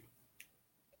thing?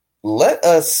 Let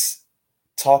us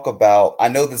talk about, I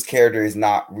know this character is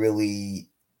not really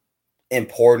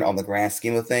important on the grand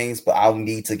scheme of things, but I'll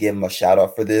need to give him a shout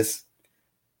out for this.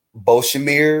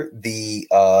 Boshamir, the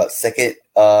second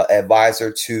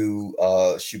advisor to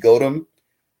Shugodum,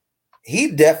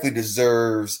 he definitely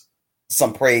deserves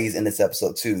some praise in this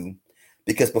episode too.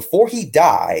 Because before he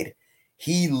died,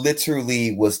 he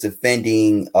literally was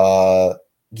defending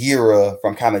Gira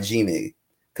from Kamajimi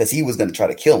because he was going to try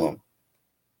to kill him.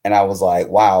 And I was like,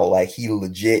 wow, like he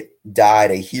legit died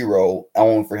a hero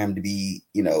only for him to be,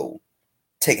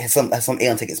 take some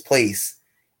alien take his place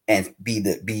and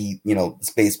be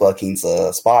Space Bucking's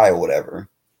spy or whatever.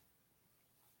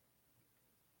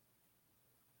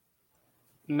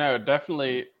 No,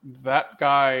 definitely that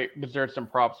guy deserves some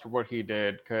props for what he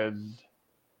did because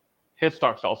his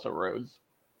stocks also rose.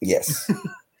 Yes.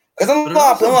 Because a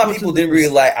lot of people didn't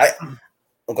really like.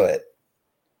 Go ahead.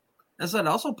 That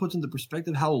also puts into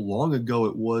perspective how long ago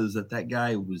it was that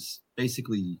guy was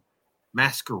basically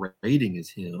masquerading as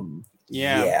him.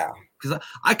 Yeah.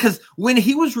 Because when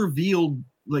he was revealed,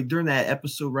 like during that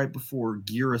episode right before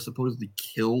Gira supposedly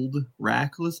killed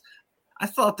Rackless, I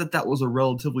thought that was a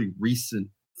relatively recent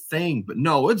thing, but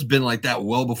no, it's been like that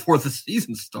well before the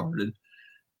season started.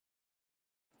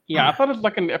 Yeah, I thought it was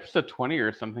like in episode 20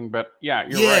 or something, but yeah,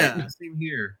 you're right. Same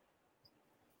here.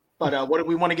 But what do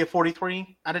we want to give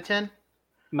 43 out of 10?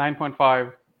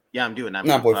 9.5. Yeah, I'm doing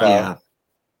 9.5.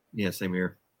 Yeah, same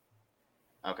here.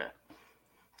 Okay.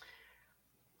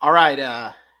 All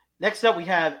right. Next up, we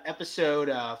have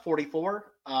episode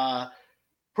 44.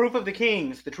 Proof of the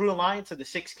Kings, the True Alliance of the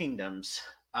Six Kingdoms.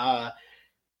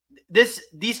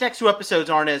 These next two episodes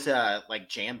aren't as like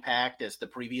jam-packed as the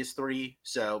previous three,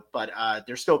 but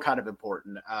they're still kind of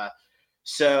important.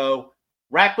 So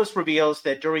Rackless reveals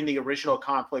that during the original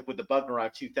conflict with the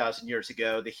Bugnarok 2,000 years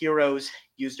ago, the heroes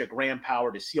used a grand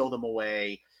power to seal them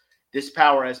away. This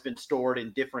power has been stored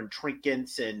in different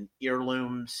trinkets and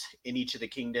heirlooms in each of the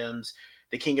kingdoms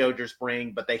the King-Ohgers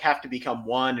bring, but they have to become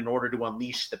one in order to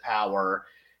unleash the power.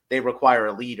 They require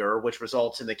a leader, which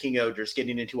results in the King-Ohgers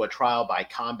getting into a trial by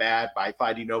combat, by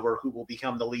fighting over who will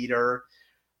become the leader.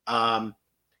 And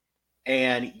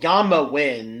Yanma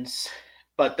wins,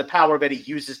 but the power that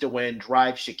he uses to win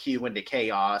drives Shikyu into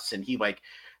chaos, and he like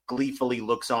gleefully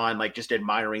looks on, like just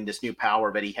admiring this new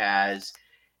power that he has.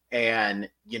 And,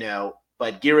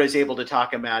 but Gira is able to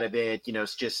talk him out of it.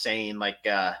 It's just saying like,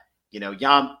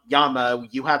 Yanma,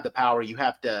 you have the power. You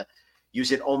have to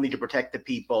use it only to protect the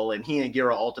people. And he and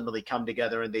Gira ultimately come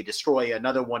together and they destroy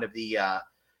another one of the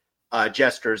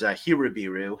jesters,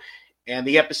 Hirubiru. And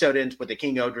the episode ends with the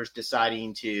King-Ohgers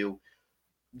deciding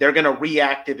they're going to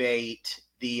reactivate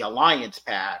the Alliance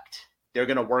Pact. They're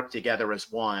going to work together as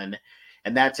one.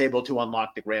 And that's able to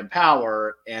unlock the grand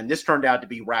power. And this turned out to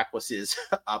be Rackless's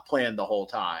plan the whole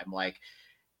time. Like,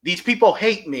 these people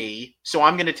hate me, so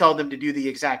I'm going to tell them to do the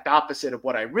exact opposite of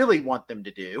what I really want them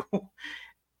to do.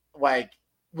 I'm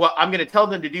going to tell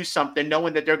them to do something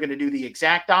knowing that they're going to do the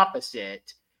exact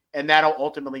opposite, and that'll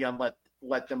ultimately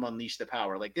let them unleash the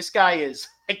power. Like, this guy is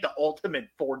like the ultimate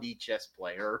 4D chess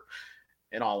player,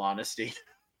 in all honesty.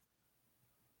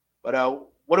 But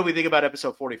what do we think about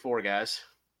episode 44, guys?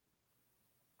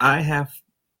 I have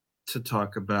to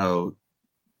talk about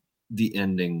the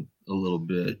ending a little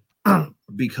bit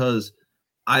because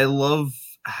I love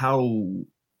how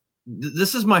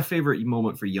this is my favorite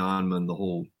moment for Yanma in the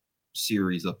whole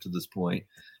series up to this point.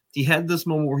 He had this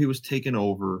moment where he was taken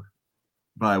over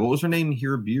by, what was her name?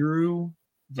 Hirubiru?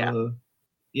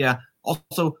 Yeah.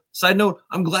 Also, side note,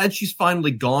 I'm glad she's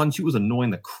finally gone. She was annoying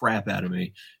the crap out of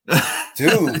me.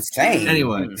 Dude, same.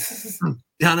 Anyway.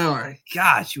 I know, right?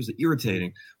 God, she was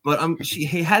irritating. But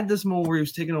he had this moment where he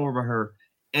was taken over by her,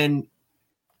 and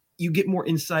you get more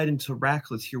insight into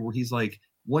Rackless here, where he's like,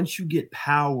 once you get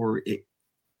power, it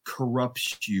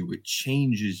corrupts you, it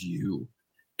changes you,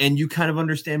 and you kind of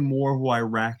understand more why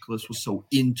Rackless was so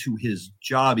into his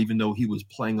job, even though he was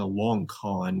playing a long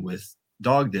con with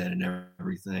Dogdead and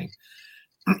everything.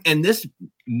 And this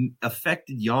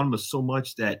affected Yanma so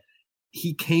much that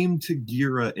he came to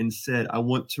Gira and said, I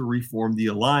want to reform the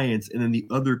alliance. And then the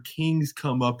other kings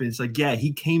come up and it's like, yeah,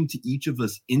 he came to each of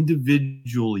us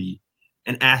individually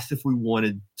and asked if we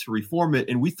wanted to reform it.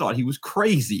 And we thought he was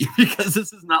crazy because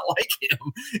this is not like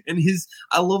him. And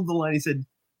I love the line. He said,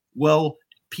 well,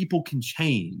 people can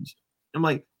change. I'm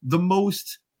like,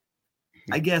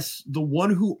 I guess the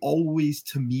one who always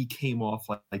to me came off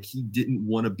like he didn't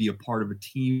want to be a part of a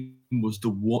team was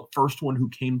the first one who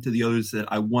came to the others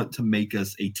that I want to make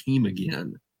us a team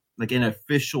again, like an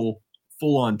official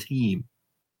full-on team.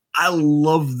 I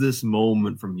love this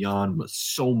moment from Yanma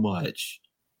so much.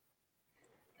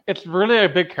 It's really a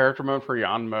big character moment for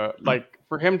Yanma. Like,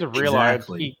 for him to realize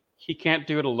he can't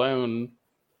do it alone.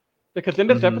 Because in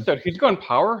this episode, he's going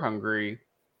power hungry.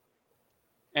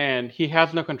 And he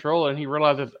has no control, and he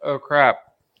realizes, oh crap,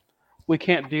 we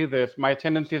can't do this. My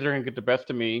tendencies are going to get the best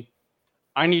of me.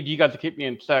 I need you guys to keep me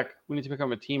in check. We need to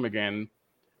become a team again.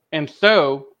 And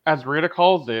so, as Rita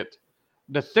calls it,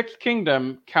 the Sixth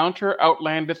Kingdom Counter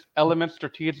Outlandish Element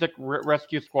Strategic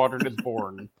Rescue Squadron is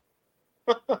born.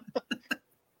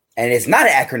 And it's not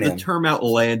an acronym. The term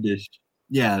outlandish.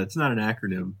 Yeah, it's not an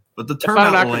acronym. But the term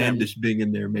outlandish being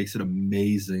in there makes it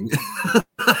amazing.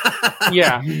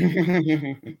 Yeah.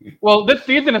 Well, this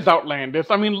season is outlandish.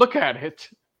 I mean, look at it.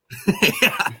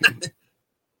 Yeah.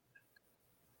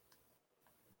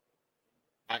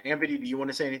 Anthony, do you want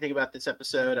to say anything about this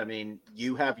episode? I mean,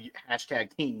 you have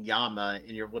hashtag Team Yanma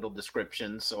in your little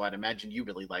description, so I'd imagine you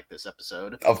really like this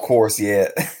episode. Of course, yeah.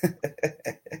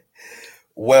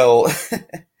 Well,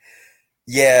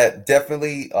 Yeah,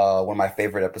 definitely one of my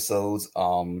favorite episodes.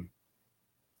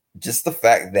 Just the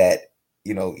fact that,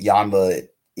 Yanma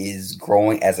is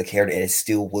growing as a character and it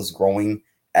still was growing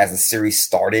as the series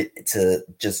started to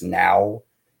just now.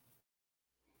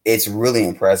 It's really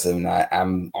impressive, and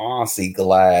I'm honestly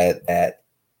glad that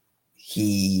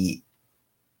he's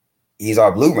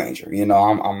our Blue Ranger.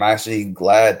 I'm actually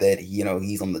glad that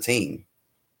he's on the team.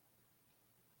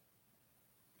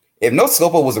 If No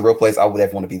Scopo was a real place, I would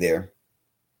definitely want to be there.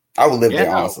 I would live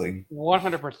there, honestly.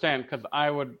 100%, because I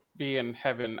would be in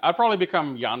heaven. I'd probably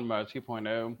become Yanma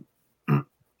 2.0.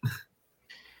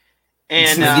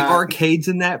 And the arcades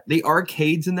in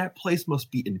that place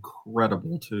must be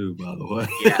incredible too, by the way.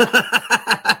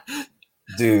 Yeah.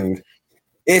 Dude,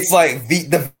 it's like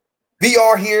the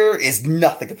VR here is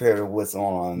nothing compared to what's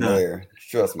on there.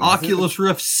 Trust me. Oculus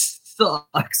Rift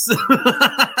sucks.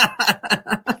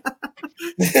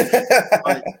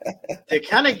 To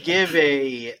kind of give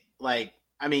I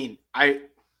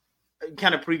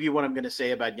kind of preview what I'm going to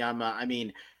say about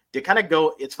Yanma. To kind of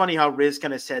go, it's funny how Riz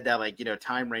kind of said that,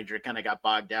 Time Ranger kind of got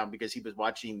bogged down because he was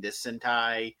watching this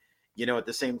Sentai, at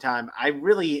the same time.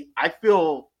 I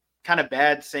feel kind of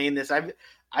bad saying this.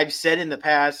 I've said in the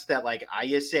past that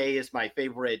ISA is my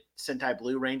favorite Sentai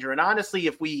Blue Ranger. And honestly,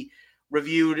 if we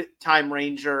reviewed Time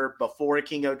Ranger before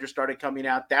King-Ohger started coming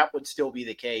out, that would still be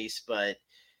the case. But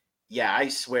yeah, I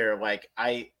swear,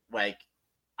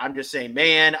 I'm just saying,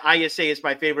 man, ISA is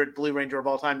my favorite Blue Ranger of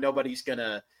all time. Nobody's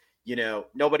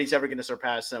ever going to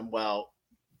surpass them. Well,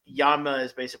 Yanma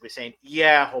is basically saying,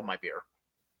 yeah, hold my beer.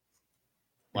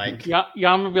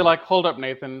 Yanma would be like, hold up,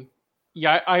 Nathan.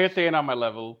 Yeah, ISA ain't on my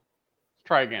level.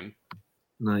 Try again.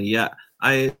 Yeah.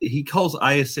 He calls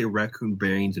ISA raccoon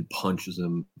brains and punches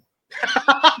him.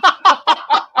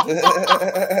 That's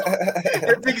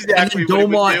exactly what he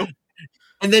would do.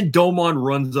 And then Domon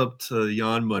runs up to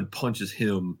Yanma and punches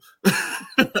him.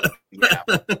 Yeah.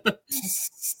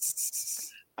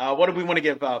 What do we want to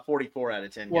give 44 out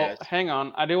of 10, guys? Well, hang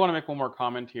on. I do want to make one more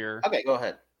comment here. Okay, go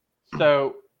ahead.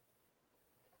 So,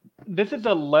 this is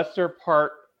a lesser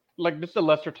part, this is a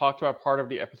lesser talked about part of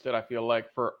the episode, I feel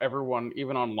like, for everyone,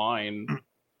 even online.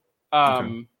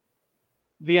 Okay.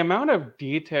 The amount of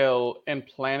detail and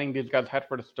planning these guys had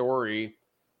for the story,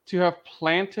 to have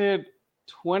planted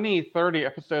 20, 30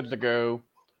 episodes ago,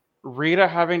 Rita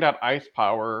having that ice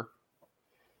power,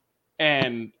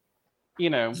 and,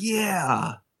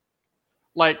 Yeah.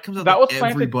 That was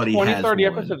planted 20, 30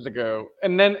 episodes ago.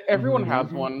 And then everyone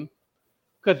has one.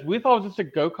 Because we thought it was just a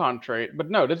Gokon trait. But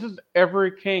no, this is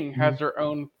every king has their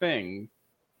own thing.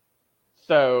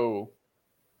 So,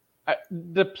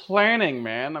 the planning,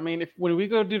 man. When we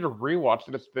go do the rewatch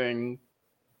of this thing,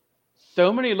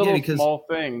 so many little small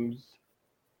things.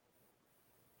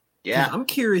 Yeah. I'm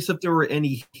curious if there were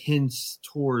any hints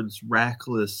towards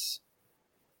Rackless,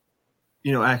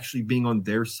 actually being on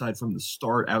their side from the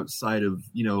start, outside of,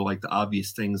 the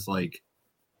obvious things like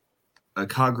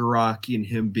Kaguraki and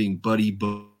him being buddy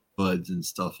buds and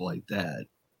stuff like that.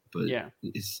 But yeah,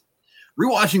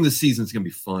 rewatching this season is going to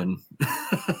be fun.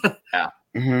 Yeah.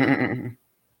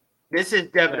 This is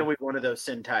definitely one of those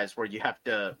Sentais where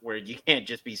you can't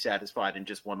just be satisfied in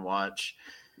just one watch.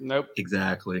 Nope.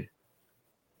 Exactly.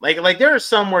 Like there are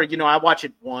some where, I watch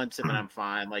it once and then I'm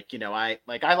fine. I like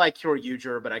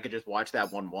King-Ohger, but I could just watch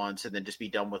that one once and then just be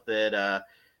done with it.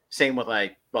 Same with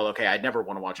I'd never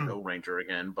want to watch O-Ranger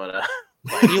again, but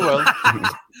you will.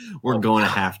 We're going to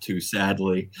have to,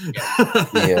 sadly.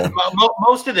 Yeah.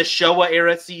 Most of the Showa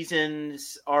era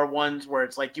seasons are ones where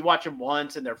it's you watch them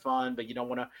once and they're fun, but you don't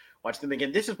want to watch them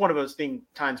again. This is one of those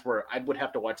times where I would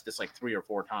have to watch this 3 or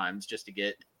 4 times just to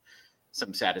get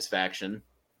some satisfaction.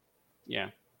 Yeah.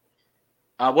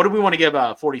 What do we want to give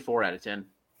 44 out of 10?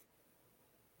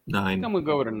 9. I'm going to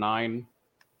go with a 9.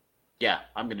 Yeah,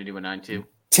 I'm going to do a 9 too.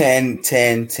 10,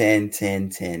 10, 10, 10,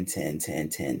 10, 10, 10,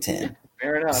 10, 10.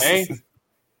 Fair enough. Hey.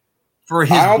 For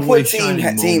his I don't boy put team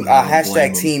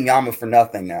hashtag Team Yanma for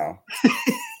nothing now.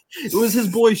 It was his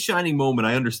boy's shining moment.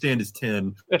 I understand his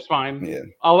 10. It's fine. Yeah.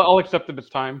 I'll accept it this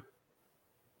time.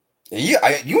 You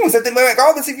won't accept it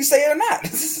regardless if you say it or not.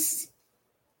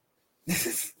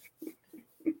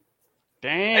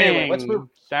 Dang. Anyway, let's move.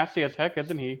 Sassy as heck,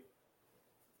 isn't he?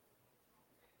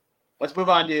 Let's move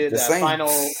on to the final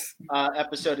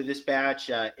episode of this batch,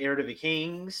 Heir to the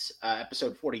Kings,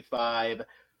 episode 45,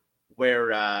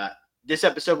 where this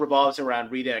episode revolves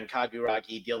around Rita and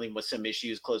Kaguragi dealing with some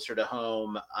issues closer to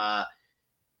home.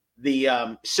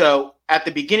 So at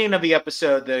the beginning of the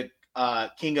episode, the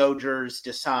King-Ohgers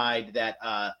decide that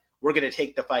we're going to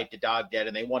take the fight to Dog Dead,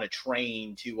 and they want to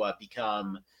train to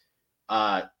become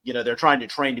they're trying to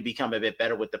train to become a bit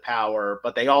better with the power,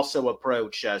 but they also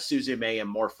approach Suzume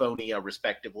and Morphonia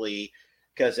respectively,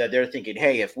 because they're thinking,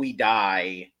 hey, if we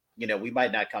die, we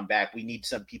might not come back. We need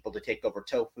some people to take over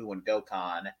Tofu and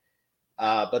Gokon.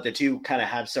 But the two kind of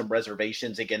have some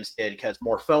reservations against it, because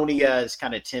Morphonia is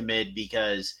kind of timid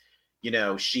because,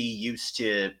 she used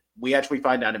to, we actually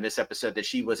find out in this episode that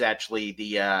she was actually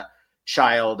the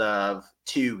child of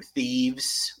two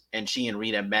thieves, and she and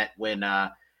Rita met when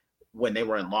they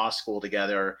were in law school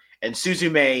together. And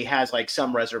Suzume has like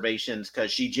some reservations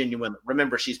because she's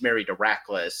married to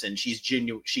Rackless, and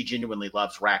she genuinely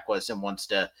loves Rackless and wants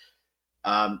to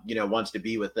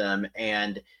be with them.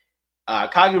 And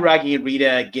Kaguragi and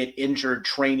Rita get injured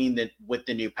training with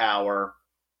the new power,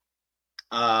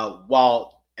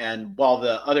 while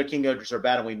the other King-Ohgers are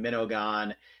battling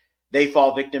Minogon. They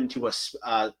fall victim to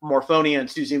Morphonia and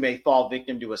Suzume fall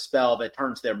victim to a spell that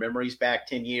turns their memories back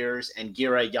 10 years. And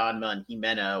Gira, Yanma, and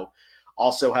Himeno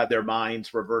also have their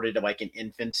minds reverted to like an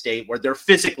infant state where they're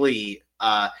physically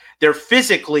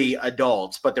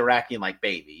adults, but they're acting like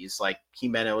babies. Like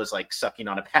Himeno is like sucking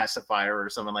on a pacifier or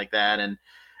something like that, and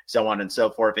so on and so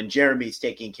forth. And Jeremy's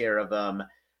taking care of them.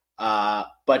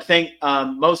 But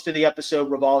most of the episode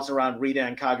revolves around Rita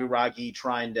and Kaguragi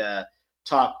trying to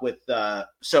talk with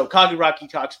so Kaguragi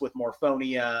talks with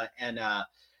Morphonia, and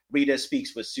Rita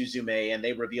speaks with Suzume, and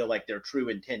they reveal like their true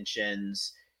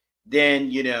intentions. Then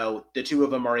the two of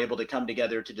them are able to come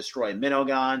together to destroy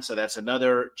Minogon, so that's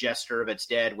another jester of its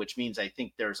dead, which means I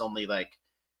think there's either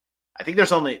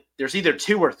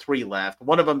 2 or 3 left.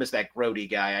 One of them is that Grody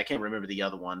guy. I can't remember the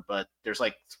other one, but there's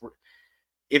like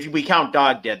if we count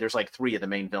Dog Dead, there's like 3 of the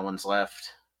main villains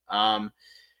left. The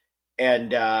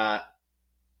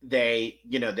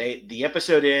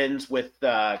episode ends with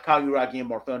Kaguragi and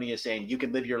Morphonia saying, "You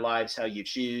can live your lives how you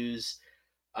choose."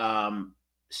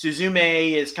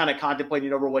 Suzume is kind of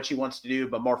contemplating over what she wants to do,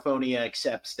 but Morphonia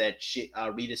accepts that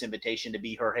Rita's invitation to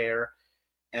be her heir,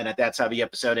 and that's how the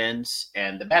episode ends,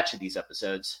 and the match of these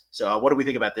episodes. So, what do we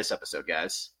think about this episode,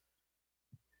 guys?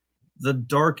 The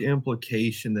dark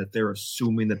implication that they're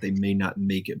assuming that they may not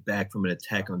make it back from an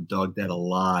attack on Dog Dead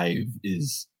alive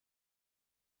is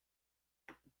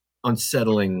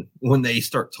unsettling when they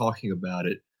start talking about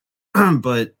it.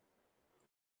 But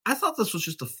I thought this was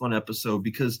just a fun episode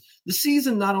because the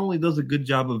season not only does a good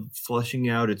job of fleshing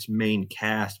out its main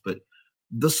cast, but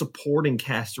the supporting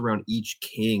cast around each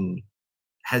king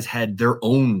has had their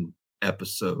own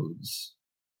episodes.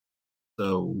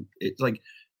 So it's like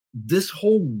this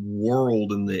whole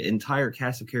world and the entire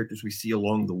cast of characters we see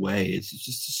along the way, it's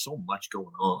just so much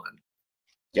going on.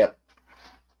 Yep.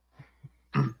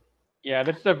 Yeah,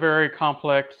 this is a very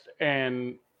complex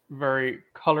and very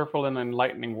colorful and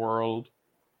enlightening world.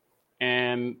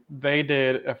 And they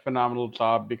did a phenomenal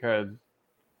job because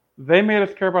they made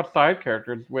us care about side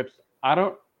characters, which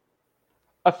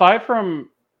aside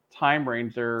from Time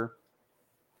Ranger,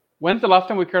 when's the last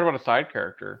time we cared about a side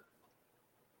character?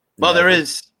 Well, there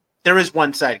is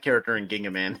one side character in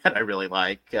Gingaman that I really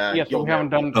like. Yes, but we haven't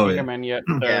done Gingaman yet.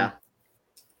 So. Yeah.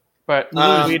 But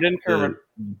we didn't care about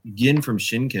Gin from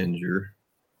Shinkenger.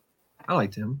 I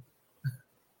liked him.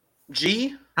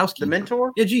 G? Housekeeper. The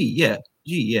mentor? Yeah, G,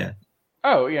 yeah.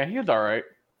 Oh, yeah, he's all right.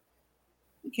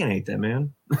 You can't hate that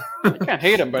man. You can't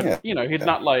hate him, but, he's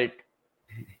not like...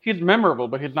 He's memorable,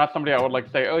 but he's not somebody I would like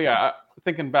say, oh, yeah,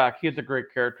 thinking back, he's a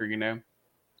great character, And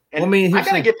well, I mean, I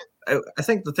think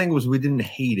the thing was we didn't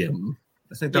hate him.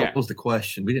 I think that was the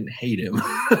question. We didn't hate him.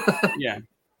 Yeah.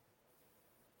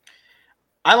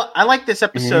 I like this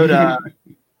episode.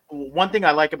 One thing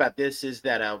I like about this is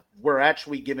that we're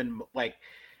actually given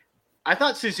I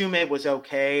thought Suzume was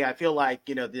okay. I feel like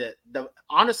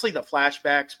honestly the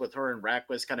flashbacks with her and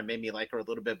Rackless kind of made me like her a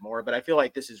little bit more. But I feel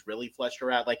like this has really fleshed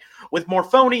her out. Like with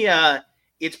Morphonia,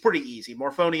 it's pretty easy.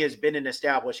 Morphonia has been an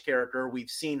established character. We've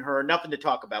seen her. Nothing to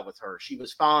talk about with her. She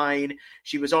was fine.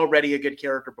 She was already a good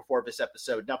character before this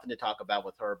episode. Nothing to talk about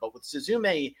with her. But with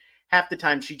Suzume, half the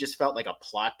time she just felt like a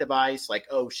plot device. Like,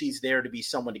 oh, she's there to be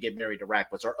someone to get married to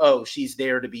Rackless. Or, oh, she's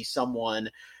there to be someone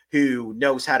who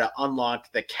knows how to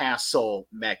unlock the castle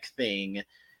mech thing.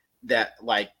 That,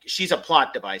 she's a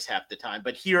plot device half the time.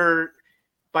 But here,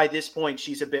 by this point,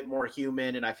 she's a bit more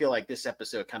human, and I feel like this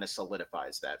episode kind of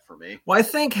solidifies that for me. Well, I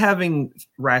think having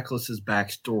Rackless's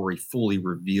backstory fully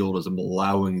revealed is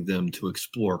allowing them to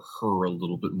explore her a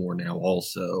little bit more now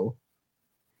also.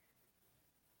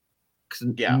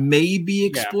 Maybe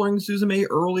exploring Suzume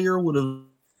earlier would have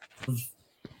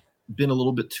been a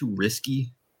little bit too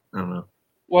risky. I don't know.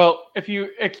 Well, if you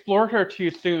explored her too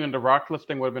soon, the Rackless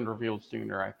thing would have been revealed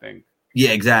sooner, I think.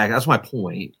 Yeah, exactly. That's my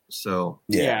point. So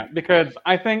yeah, because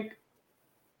I think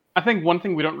I think one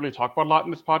thing we don't really talk about a lot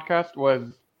in this podcast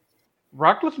was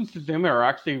Rockless and Suzume are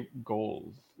actually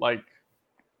goals. Like,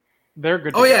 they're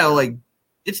good. Oh together. yeah, like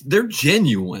they're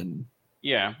genuine.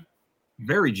 Yeah.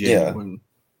 Very genuine. Yeah.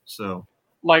 So,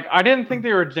 like, I didn't think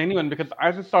they were genuine because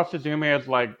I just saw Suzume as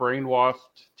like brainwashed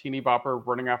teeny bopper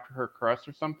running after her crush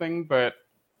or something. But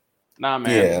nah,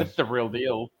 man, this is the real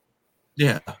deal.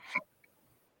 Yeah.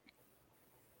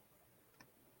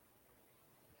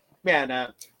 Yeah,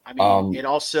 I mean, it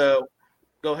also.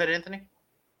 Go ahead, Anthony.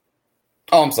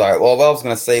 Oh, I'm sorry. Well, what I was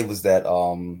gonna say was that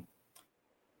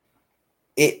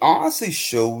it honestly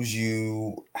shows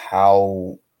you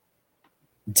how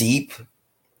deep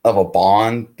of a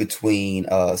bond between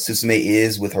Suzume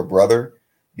is with her brother,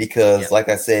 because, like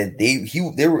I said, they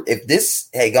were. If this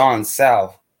had gone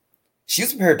south, she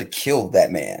was prepared to kill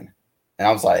that man, and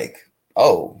I was like,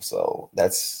 oh, so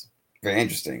that's very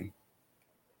interesting.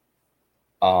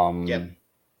 I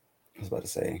was about to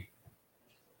say,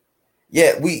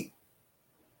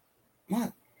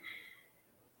 what?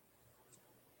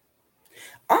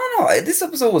 I don't know. This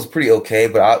episode was pretty okay,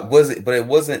 but it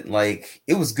wasn't like,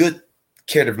 it was good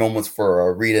character moments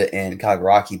for Rita and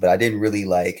Kaguraki, but I didn't really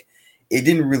like. It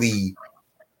didn't really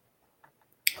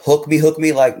hook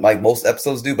me like most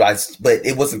episodes do. But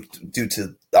it wasn't due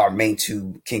to our main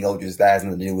two King-Ohgers. That has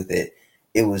nothing to do with it.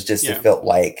 It was just it felt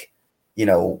like,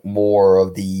 more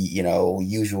of the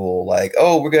usual, like,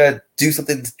 oh, we're gonna do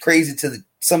something crazy to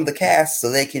some of the cast so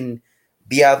they can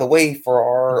be out of the way for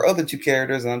our other two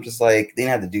characters, and I'm just like, they didn't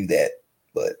have to do that,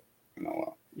 but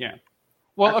yeah.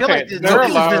 Well, I feel like they're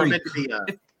allowed.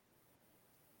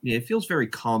 It feels very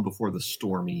calm before the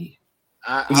stormy.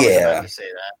 I was about to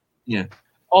say that. Yeah.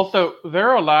 Also,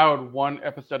 they're allowed one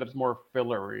episode that's more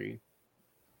fillery.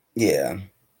 Yeah.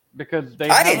 Because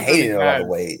I didn't hate it all the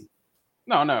way.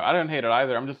 No, I didn't hate it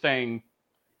either. I'm just saying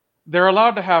they're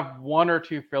allowed to have one or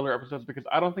two filler episodes because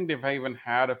I don't think they've even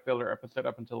had a filler episode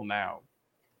up until now.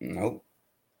 Nope.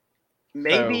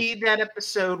 Maybe that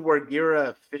episode where Gira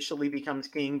officially becomes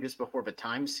king just before the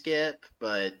time skip,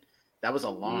 but that was a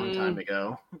long time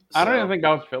ago. I don't even think that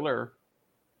was filler.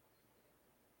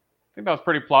 I think that was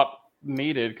pretty plot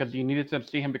needed because you needed to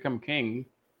see him become king.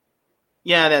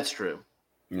 Yeah, that's true.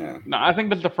 Yeah. No, I think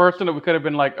that's the first one that we could have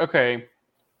been like, okay,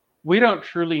 we don't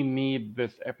truly need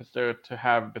this episode to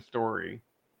have the story.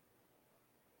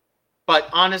 But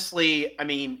honestly, I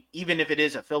mean, even if it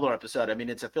is a filler episode, I mean,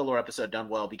 it's a filler episode done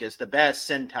well because the best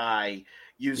Sentai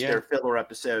use their filler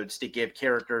episodes to give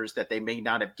characters that they may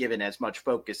not have given as much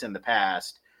focus in the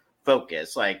past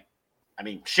focus. Like, I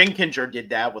mean, Shinkenger did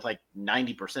that with like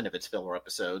 90% of its filler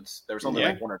episodes. There was only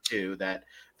like one or two that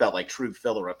felt like true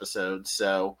filler episodes.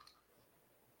 So,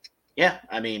 yeah,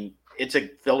 I mean, it's a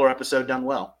filler episode done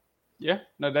well. Yeah,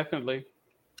 no, definitely.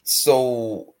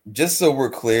 So, just so we're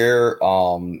clear,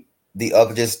 the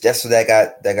other just so that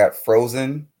got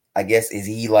frozen, I guess, is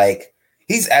he like,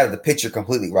 he's out of the picture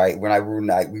completely, right? We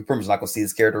pretty much not gonna see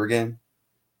this character again.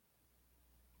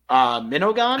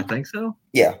 Minogon? I think so.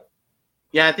 Yeah.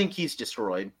 Yeah, I think he's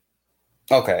destroyed.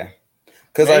 Okay.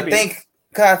 Because I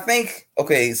think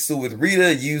okay, so with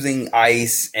Rita using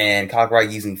ice and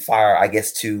Kaguraki using fire, I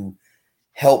guess to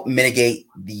help mitigate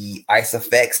the ice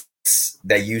effects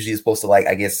that usually is supposed to, like,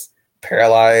 I guess,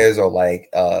 paralyze or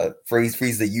like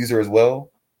freeze the user as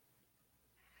well.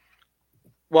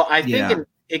 Well, I think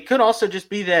it could also just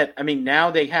be that, I mean, now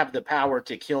they have the power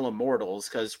to kill immortals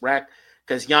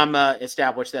because Yama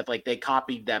established that, like, they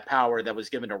copied that power that was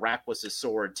given to Rakwas'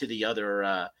 sword to the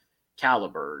other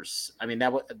calibers. I mean,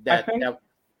 I think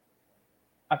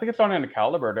it's only in the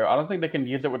caliber though. I don't think they can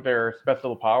use it with their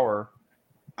special power.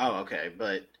 Oh, okay,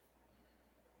 but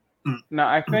no,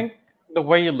 I think the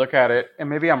way you look at it, and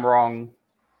maybe I'm wrong,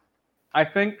 I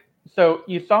think so.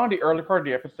 You saw in the early part of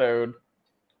the episode,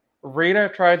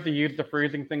 Rita tried to use the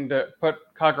freezing thing to put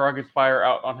Kaguragi's fire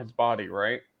out on his body,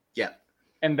 right? Yeah.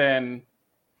 And then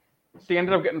she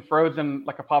ended up getting frozen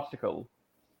like a popsicle.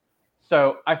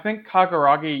 So I think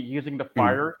Kaguragi using the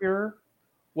fire here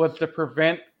was to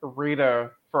prevent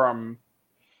Rita from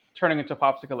turning into a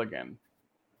popsicle again.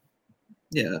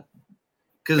 Yeah.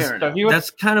 Because that's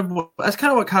kind of what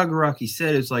Kaguraki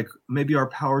said, is like, maybe our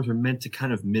powers are meant to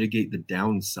kind of mitigate the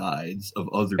downsides of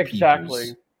other people's.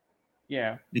 Exactly.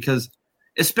 Yeah. Because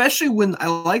especially when I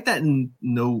like that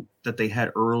note that they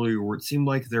had earlier where it seemed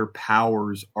like their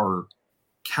powers are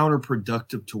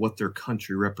counterproductive to what their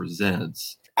country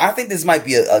represents. I think this might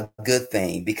be a good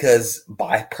thing, because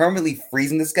by permanently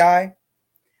freezing this guy,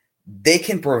 they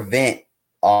can prevent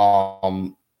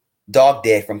Dog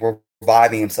Dead from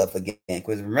reviving himself again.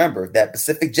 Because remember, that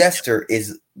Pacific Jester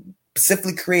is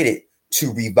specifically created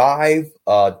to revive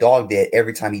Dog Dead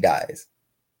every time he dies.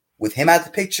 with him out of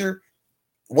the picture,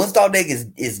 once Dog Egg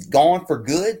is gone for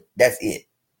good, that's it.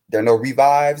 There are no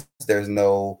revives. There's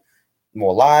no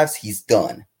more lives. He's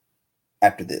done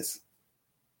after this.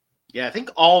 Yeah, I think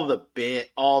all the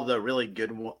really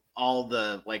good, all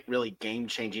the like really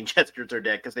game-changing gestures are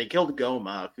dead because they killed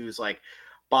Goma, whose like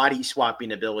body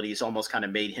swapping abilities almost kind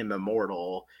of made him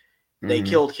immortal. They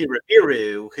killed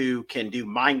Hirabiru, who can do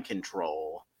mind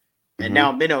control, and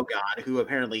now Minogon, who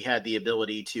apparently had the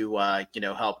ability to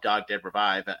help Dog Dead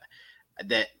revive.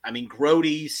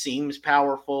 Grody seems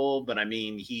powerful, but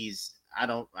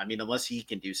unless he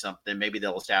can do something, maybe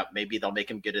they'll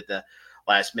make him good at the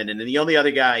last minute. And the only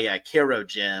other guy, Kero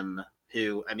Jim,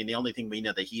 who, the only thing we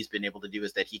know that he's been able to do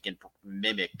is that he can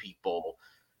mimic people,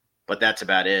 but that's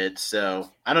about it.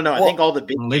 So I don't know. I think all the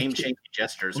big game-changing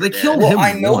gestures. They killed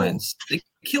him once. They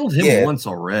killed him once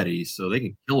already, so they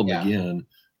can kill him again.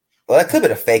 Well, that could have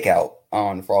been a fake out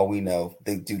for all we know,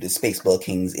 due to Space Bug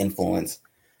King's influence.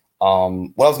 What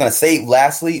I was going to say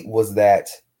lastly was that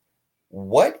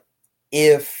what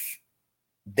if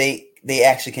they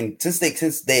actually can, since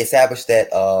they established that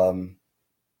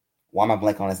why am I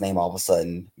blanking on his name all of a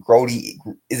sudden? Grody,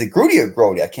 is it Grody or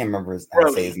Grody? I can't remember how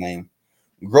to say his name.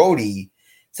 Grody,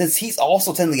 since he's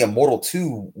also technically immortal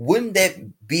too, wouldn't that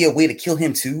be a way to kill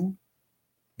him too?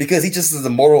 Because he just is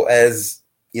immortal as,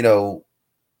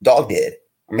 Dog Dead,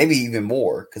 or maybe even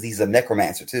more, because he's a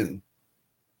necromancer too.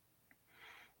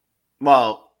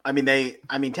 Well,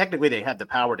 technically they have the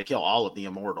power to kill all of the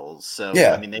immortals. So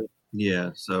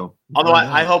so. Although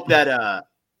I hope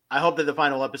that the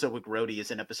final episode with Grody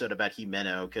is an episode about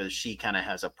Himeno, because she kind of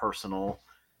has a personal.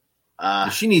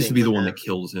 She needs to be the one that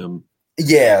kills him.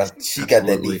 Yeah, she got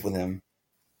that beef with him.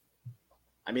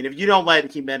 If you don't let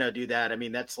Himeno do that,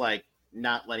 that's like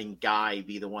not letting Guy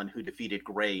be the one who defeated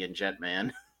Gray and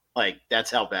Jetman. Like, that's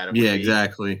how bad it would be. Yeah,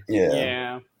 exactly.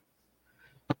 Yeah.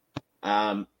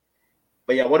 But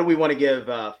yeah, what do we want to give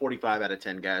 45 out of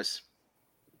 10, guys?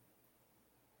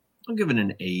 I'll give it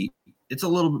an 8. It's a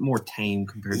little bit more tame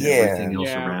compared to everything else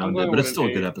around it, but it's still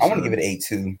a good episode. I want to give it an 8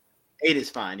 too. 8 is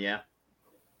fine, yeah.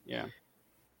 Yeah.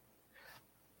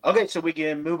 Okay, so we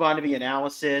can move on to the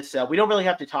analysis. We don't really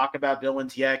have to talk about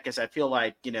villains yet, because I feel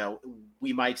like,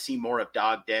 we might see more of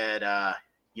Dog Dead,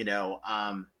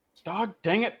 Dog,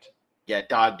 dang it. Yeah,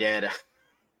 Dog Dead.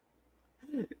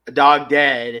 Dog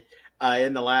Dead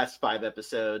in the last 5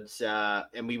 episodes.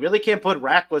 And we really can't put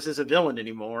Rakwas as a villain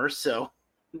anymore, so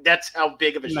that's how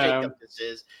big of a shakeup this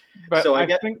is. But so I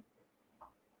think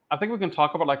we can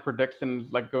talk about like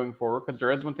predictions like going forward, because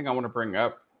there is one thing I want to bring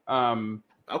up.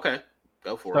 Okay,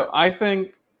 go for it. So I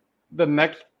think the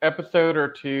next episode or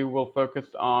two will focus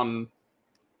on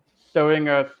showing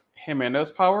us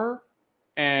Himeno's power,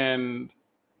 and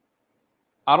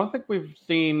I don't think we've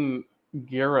seen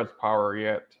Gira's power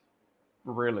yet.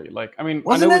 Really, I know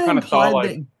we kind of saw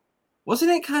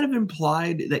wasn't it kind of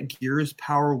implied that Gira's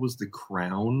power was the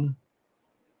crown?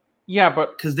 Yeah,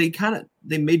 but because they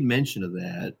made mention of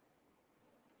that.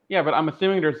 Yeah, but I'm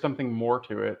assuming there's something more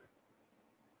to it.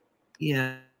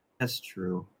 Yeah, that's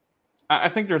true. I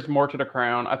think there's more to the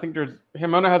crown. I think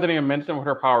Himeno hasn't even mentioned what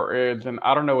her power is, and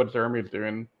I don't know what Zermi's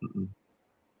doing. Mm-mm.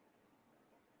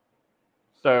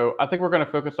 So I think we're going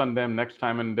to focus on them next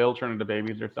time, and they'll turn into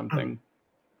babies or something.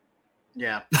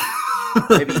 Yeah.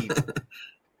 Maybe.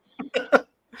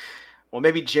 Well,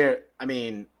 maybe Jared. I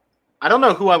don't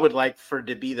know who I would like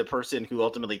to be the person who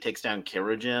ultimately takes down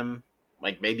Kirajim.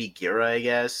 Like, maybe Gira, I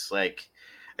guess.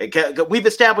 We've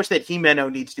established that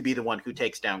Himeno needs to be the one who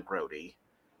takes down Grody.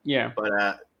 Yeah.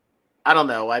 But I don't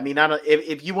know.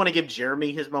 If you want to give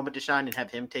Jeremy his moment to shine and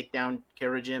have him take down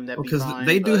Kirajim, that'd be fine. Because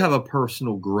they do have a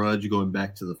personal grudge going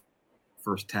back to the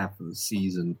first half of the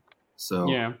season. So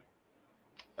yeah.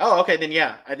 Oh, okay, then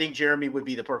yeah. I think Jeremy would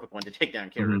be the perfect one to take down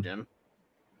Kirajim.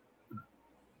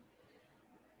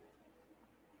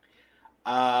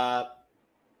 Mm-hmm.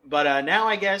 But now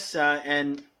I guess,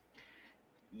 and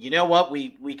you know what?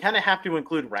 We kind of have to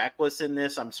include Rakwas in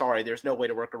this. I'm sorry, there's no way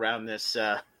to work around this.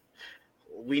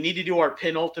 We need to do our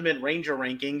penultimate Ranger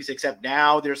rankings, except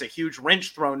now there's a huge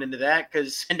wrench thrown into that,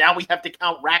 because now we have to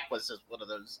count Rakwas as one of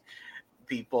those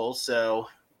people. So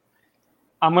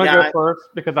I'm going to go first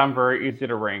because I'm very easy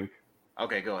to rank.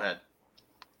 Okay, go ahead.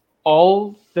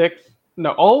 All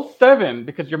 7,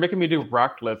 because you're making me do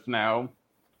ranked lists now.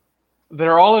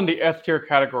 They're all in the S tier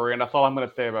category, and that's all I'm going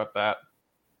to say about that.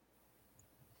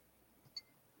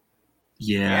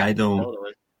 Yeah, I don't.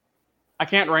 Totally. I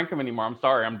can't rank them anymore. I'm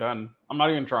sorry. I'm done. I'm not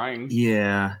even trying.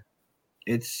 Yeah,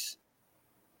 it's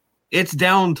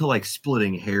down to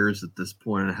splitting hairs at this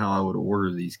point on how I would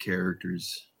order these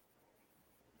characters.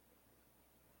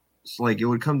 it's like it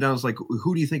would come down to like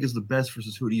who do you think is the best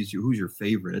versus who's your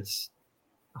favorite? It's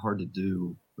hard to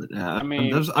do, but I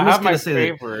mean, I'm just I have gonna my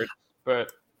say favorite,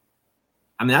 but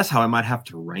I mean that's how I might have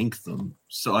to rank them.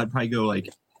 So I'd probably go like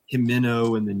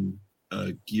Himeno and then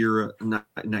Gira, not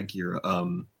Gira,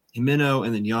 Himeno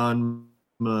and then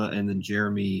Yanma and then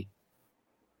Jeremy,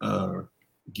 Gira,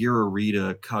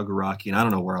 Rita, Kaguraki, and I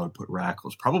don't know where I would put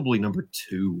Rackles. Probably number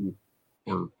 2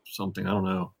 or something. I don't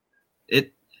know.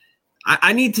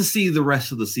 I need to see the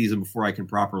rest of the season before I can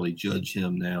properly judge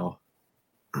him now.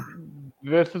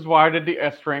 this is why I did the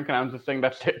S rank, and I'm just saying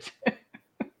that's it.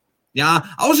 Yeah,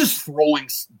 I was just throwing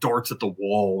darts at the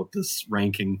wall with this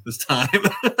ranking this time.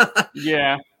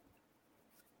 Yeah.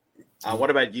 What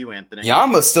about you, Anthony?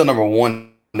 Yama's still number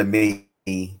 1 to me.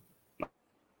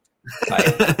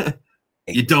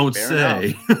 You don't Fair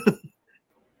say.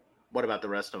 What about the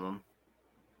rest of them?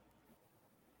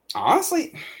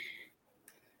 Honestly,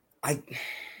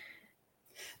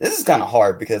 this is kind of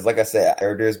hard because, like I said,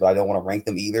 characters, but I don't want to rank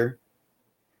them either.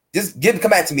 Just come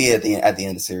back to me at the end of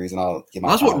the series, and I'll give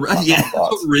my That's what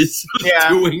thoughts. Riz was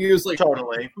doing. He was like,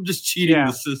 Totally. I'm just cheating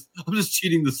the system. I'm just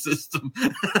cheating the system.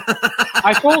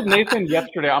 I told Nathan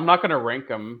yesterday I'm not going to rank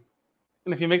him.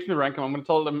 And if he makes me rank him, I'm going to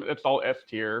tell him it's all S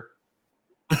tier.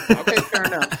 Okay, fair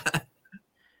enough.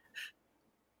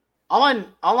 All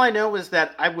I know is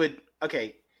that I would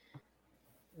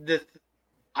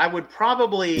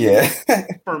probably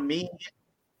for me,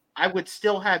 I would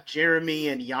still have Jeremy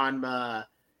and Yanma.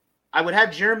 I would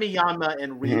have Jeremy, Yanma,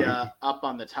 and Rita up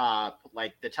on the top,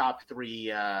 like the top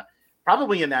 3,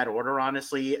 probably in that order,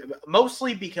 honestly.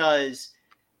 Mostly because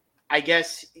I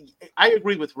guess I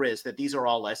agree with Riz that these are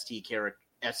all S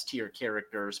tier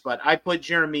characters, but I put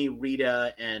Jeremy,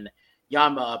 Rita, and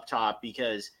Yanma up top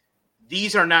because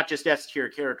these are not just S tier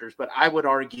characters, but I would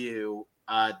argue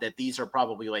that these are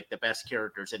probably like the best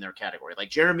characters in their category. Like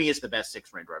Jeremy is the best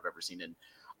Six Ranger I've ever seen in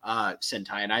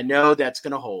Sentai, and I know that's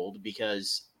going to hold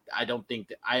because I don't think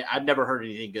that I've never heard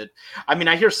anything good. I mean,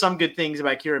 I hear some good things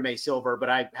about Kira May Silver, but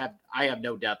I have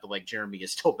no doubt that like Jeremy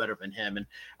is still better than him, and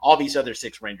all these other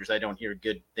Six Rangers, I don't hear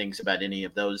good things about any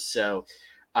of those. So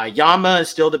Yama is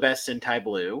still the best Sentai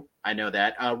Blue. I know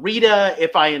that. Rita,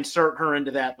 if I insert her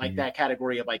into that that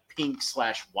category of like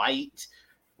pink/white,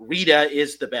 Rita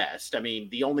is the best. I mean,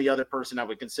 the only other person I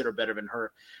would consider better than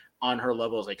her on her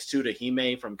level is like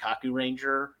Sudahime from Kaku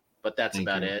Ranger, but that's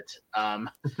about it.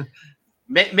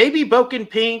 Maybe Boken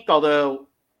Pink, although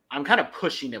I'm kind of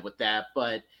pushing it with that,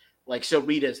 but like, so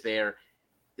Rita's there.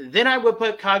 Then I would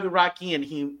put Kaguragi and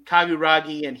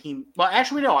he. Well,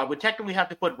 actually, no, I would technically have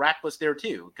to put Rackless there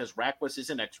too, because Rackless is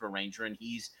an Extra Ranger, and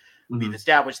we've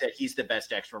established that he's the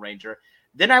best Extra Ranger.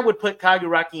 Then I would put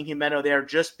Kaguragi and Himeno there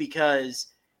just because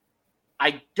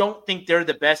I don't think they're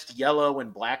the best Yellow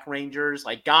and Black Rangers.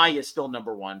 Like Guy is still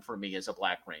number 1 for me as a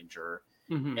Black Ranger,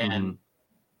 and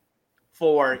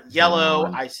for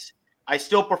Yellow, I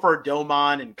still prefer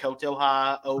Domon and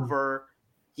Kotoha over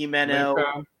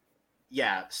Himeno.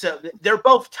 Yeah, so they're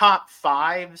both top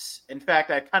 5s. In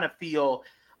fact, I kind of feel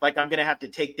like I'm going to have to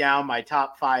take down my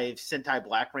top 5 Sentai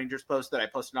Black Rangers post that I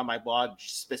posted on my blog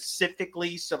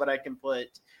specifically so that I can put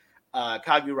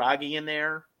Kaguragi in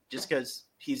there just because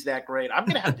he's that great. I'm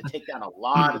going to have to take down a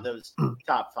lot of those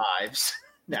top 5s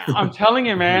now. I'm telling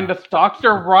you, man, the stocks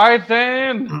are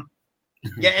rising.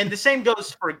 Yeah, and the same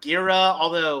goes for Gira,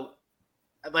 although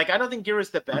like I don't think Gira's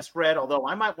the best red, although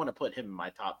I might want to put him in my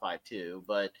top 5 too,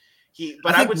 but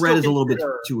I think red is a little bit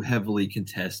too heavily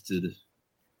contested.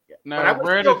 Yeah. No,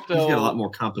 red is still... He's got a lot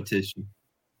more competition.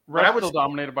 Red is still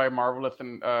dominated by Marvelous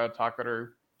and Takeru.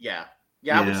 Yeah,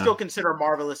 I would still consider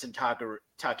Marvelous and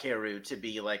Takeru to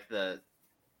be like the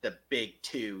big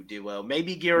 2 duo.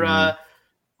 Maybe Gira,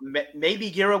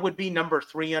 would be number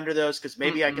 3 under those because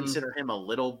maybe I consider him a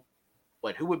little.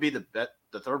 What? Who would be the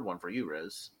third one for you,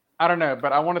 Riz? I don't know,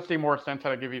 but I want to see more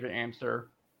Sentai to give you the answer.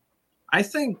 I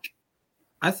think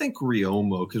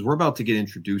Ryoma, because we're about to get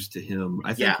introduced to him.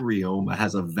 I think Ryoma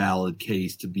has a valid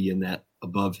case to be in that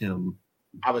above him.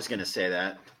 I was going to say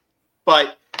that,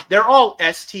 but they're all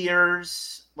S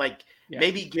tiers. Like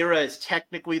maybe Gira is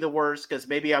technically the worst because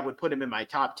maybe I would put him in my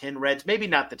top 10 reds. Maybe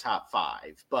not the top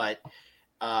 5, but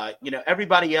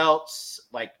everybody else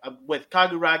like with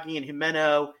Kaguragi and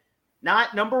Himeno.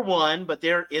 Not number 1, but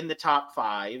they're in the top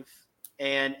 5.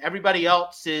 And everybody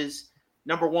else is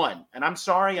number 1. And I'm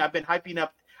sorry, I've been hyping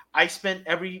up. I spent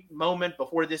every moment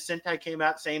before this Sentai came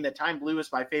out saying that Time Blue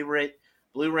is my favorite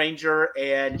Blue Ranger.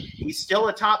 And he's still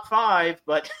a top 5.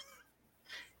 But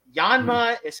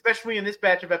Yanma, especially in this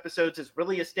batch of episodes, has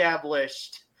really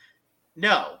established,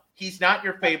 no, he's not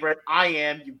your favorite. I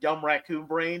am, you dumb raccoon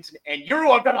brains. And you're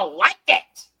all going to like it.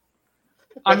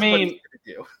 I That's what mean, he's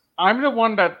gonna do. I'm the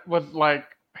one that was like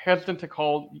hesitant to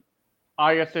call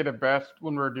ISA the best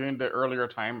when we were doing the earlier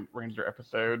Time Ranger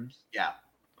episodes. Yeah.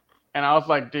 And I was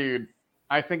like, dude,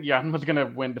 I think Yanma's gonna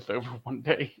win this over one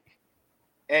day.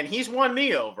 And he's won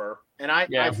me over, and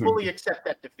I fully accept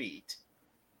that defeat.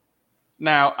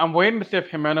 Now, I'm waiting to see if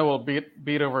Jimeno will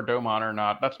beat over Domon or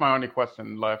not. That's my only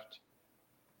question left.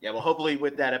 Yeah, well, hopefully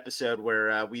with that episode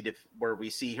where we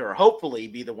see her hopefully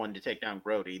be the one to take down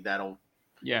Grody, that'll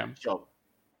show.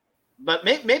 But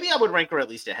maybe I would rank her at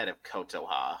least ahead of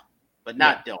Kotoha, but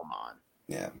not Domon.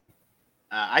 Yeah.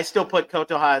 I still put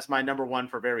Kotoha as my number one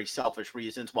for very selfish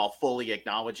reasons, while fully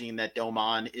acknowledging that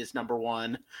Domon is number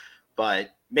one.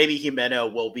 But maybe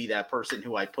Jimeno will be that person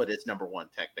who I put as number one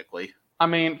technically. I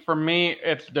mean, for me,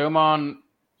 it's Domon,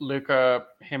 Luca,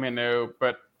 Jimeno,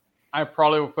 but I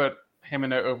probably would put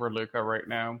Jimeno over Luca right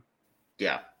now.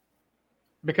 Yeah.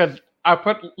 Because I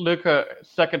put Luca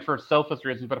second for selfish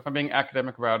reasons, but if I'm being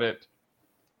academic about it,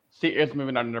 she is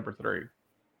moving on to number 3.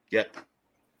 Yep.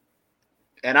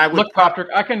 And I would look, Patrick.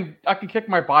 I can kick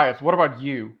my bias. What about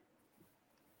you?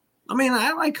 I mean,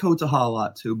 I like Kotoha a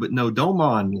lot too, but no,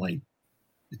 Domon, like,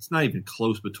 it's not even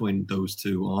close between those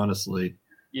two, honestly.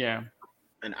 Yeah.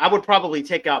 And I would probably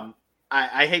take out.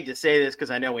 I hate to say this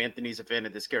because I know Anthony's a fan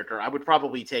of this character. I would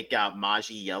probably take out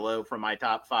Maji Yellow from my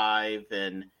top 5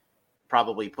 and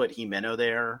probably put Jimeno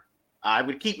there. I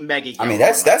would keep Mega Yellow. I mean,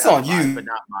 that's on you, but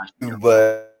not Maji.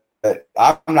 But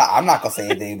I'm not gonna say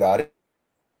anything about it.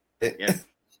 Yeah.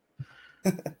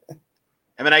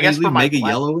 I mean, I guess leave for my Mega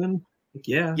Yellow in.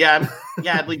 Yeah,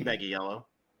 I'd leave Mega Yellow.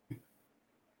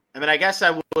 I mean, I guess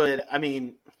I would. I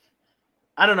mean,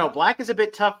 I don't know. Black is a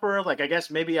bit tougher. Like, I guess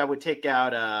maybe I would take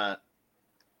out.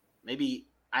 Maybe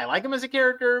I like him as a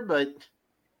character, but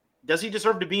does he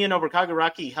deserve to be in over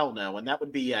Kaguraki? Hell no. And that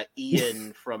would be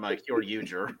Ian from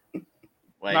King-Ohger.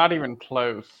 Like, not even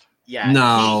close. Yeah,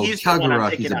 no, he's the one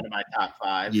I'm taking out of my top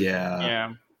 5.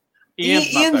 Yeah.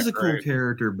 Ian's a cool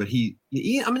character, but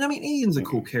Ian's a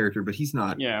cool character, but he's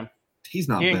not. Yeah. He's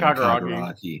not Ian better than Kaguraki.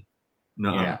 Kaguraki.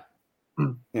 No.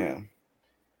 Yeah.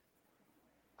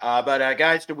 But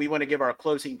guys, do we want to give our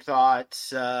closing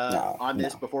thoughts on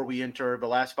this No. before we enter the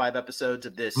last 5 episodes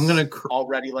of this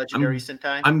already legendary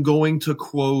Sentai? I'm going to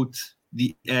quote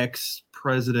the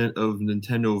ex-president of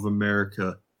Nintendo of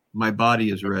America. My body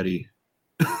is ready.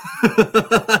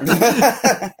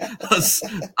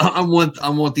 I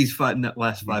want these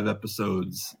last 5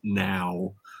 episodes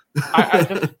now.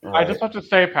 I just have to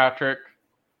say, Patrick,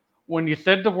 when you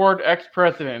said the word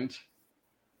ex-president,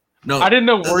 no, I didn't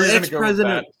know where you're going to go with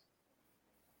that.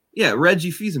 Yeah,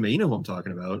 Reggie Fils-Aimé, you know who I'm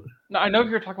talking about. No, I know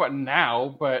you're talking about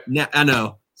now, but yeah, I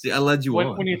know. See, I led you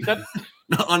on. When you said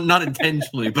not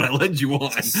intentionally, but I led you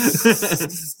on.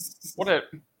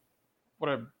 What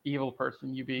a evil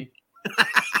person you be.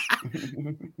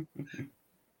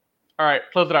 All right,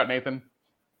 close it out, Nathan.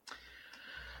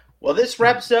 Well, this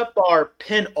wraps up our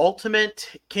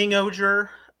penultimate King-Ohger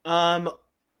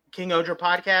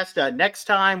podcast. Next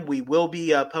time, we will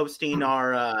be posting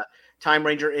our Time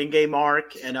Ranger in-game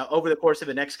arc. And over the course of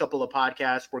the next couple of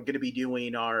podcasts, we're going to be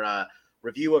doing our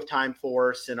review of Time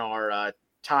Force and our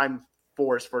Time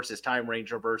Force versus Time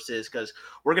Ranger versus, because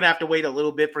we're going to have to wait a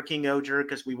little bit for King-Ohger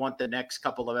because we want the next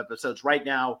couple of episodes. Right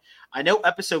now, I know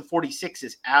episode 46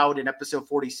 is out and episode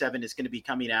 47 is going to be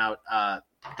coming out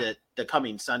the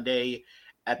coming Sunday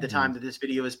at the time that this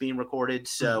video is being recorded.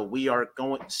 So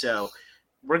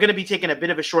we're going to be taking a bit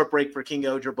of a short break for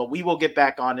King-Ohger, but we will get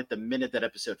back on it the minute that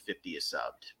episode 50 is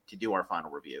subbed to do our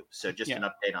final review. So just an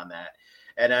update on that.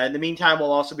 And in the meantime,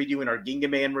 we'll also be doing our Ginga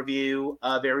Man review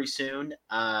very soon.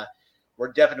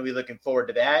 We're definitely looking forward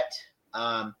to that.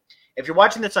 If you're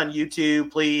watching this on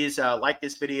YouTube, please like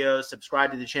this video,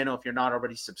 subscribe to the channel if you're not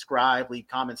already subscribed, leave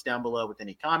comments down below with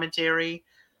any commentary.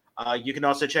 You can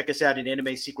also check us out at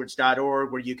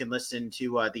animesecrets.org, where you can listen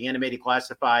to the Animated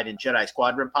Classified and Jedi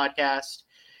Squadron podcast.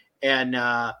 And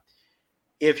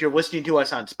if you're listening to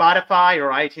us on Spotify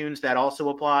or iTunes, that also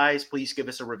applies. Please give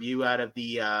us a review out of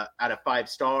 5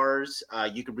 stars.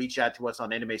 You can reach out to us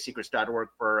on animesecrets.org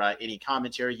for any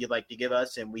commentary you'd like to give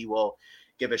us, and we will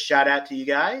give a shout out to you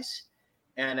guys.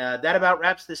 And that about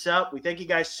wraps this up. We thank you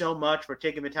guys so much for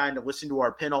taking the time to listen to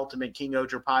our penultimate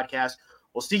King-Ohger podcast.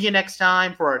 We'll see you next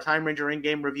time for our Time Ranger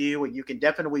in-game review, and you can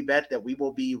definitely bet that we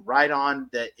will be right on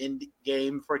the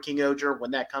in-game for King-Ohger when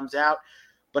that comes out.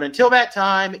 But until that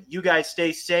time, you guys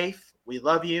stay safe. We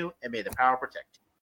love you, and may the power protect you.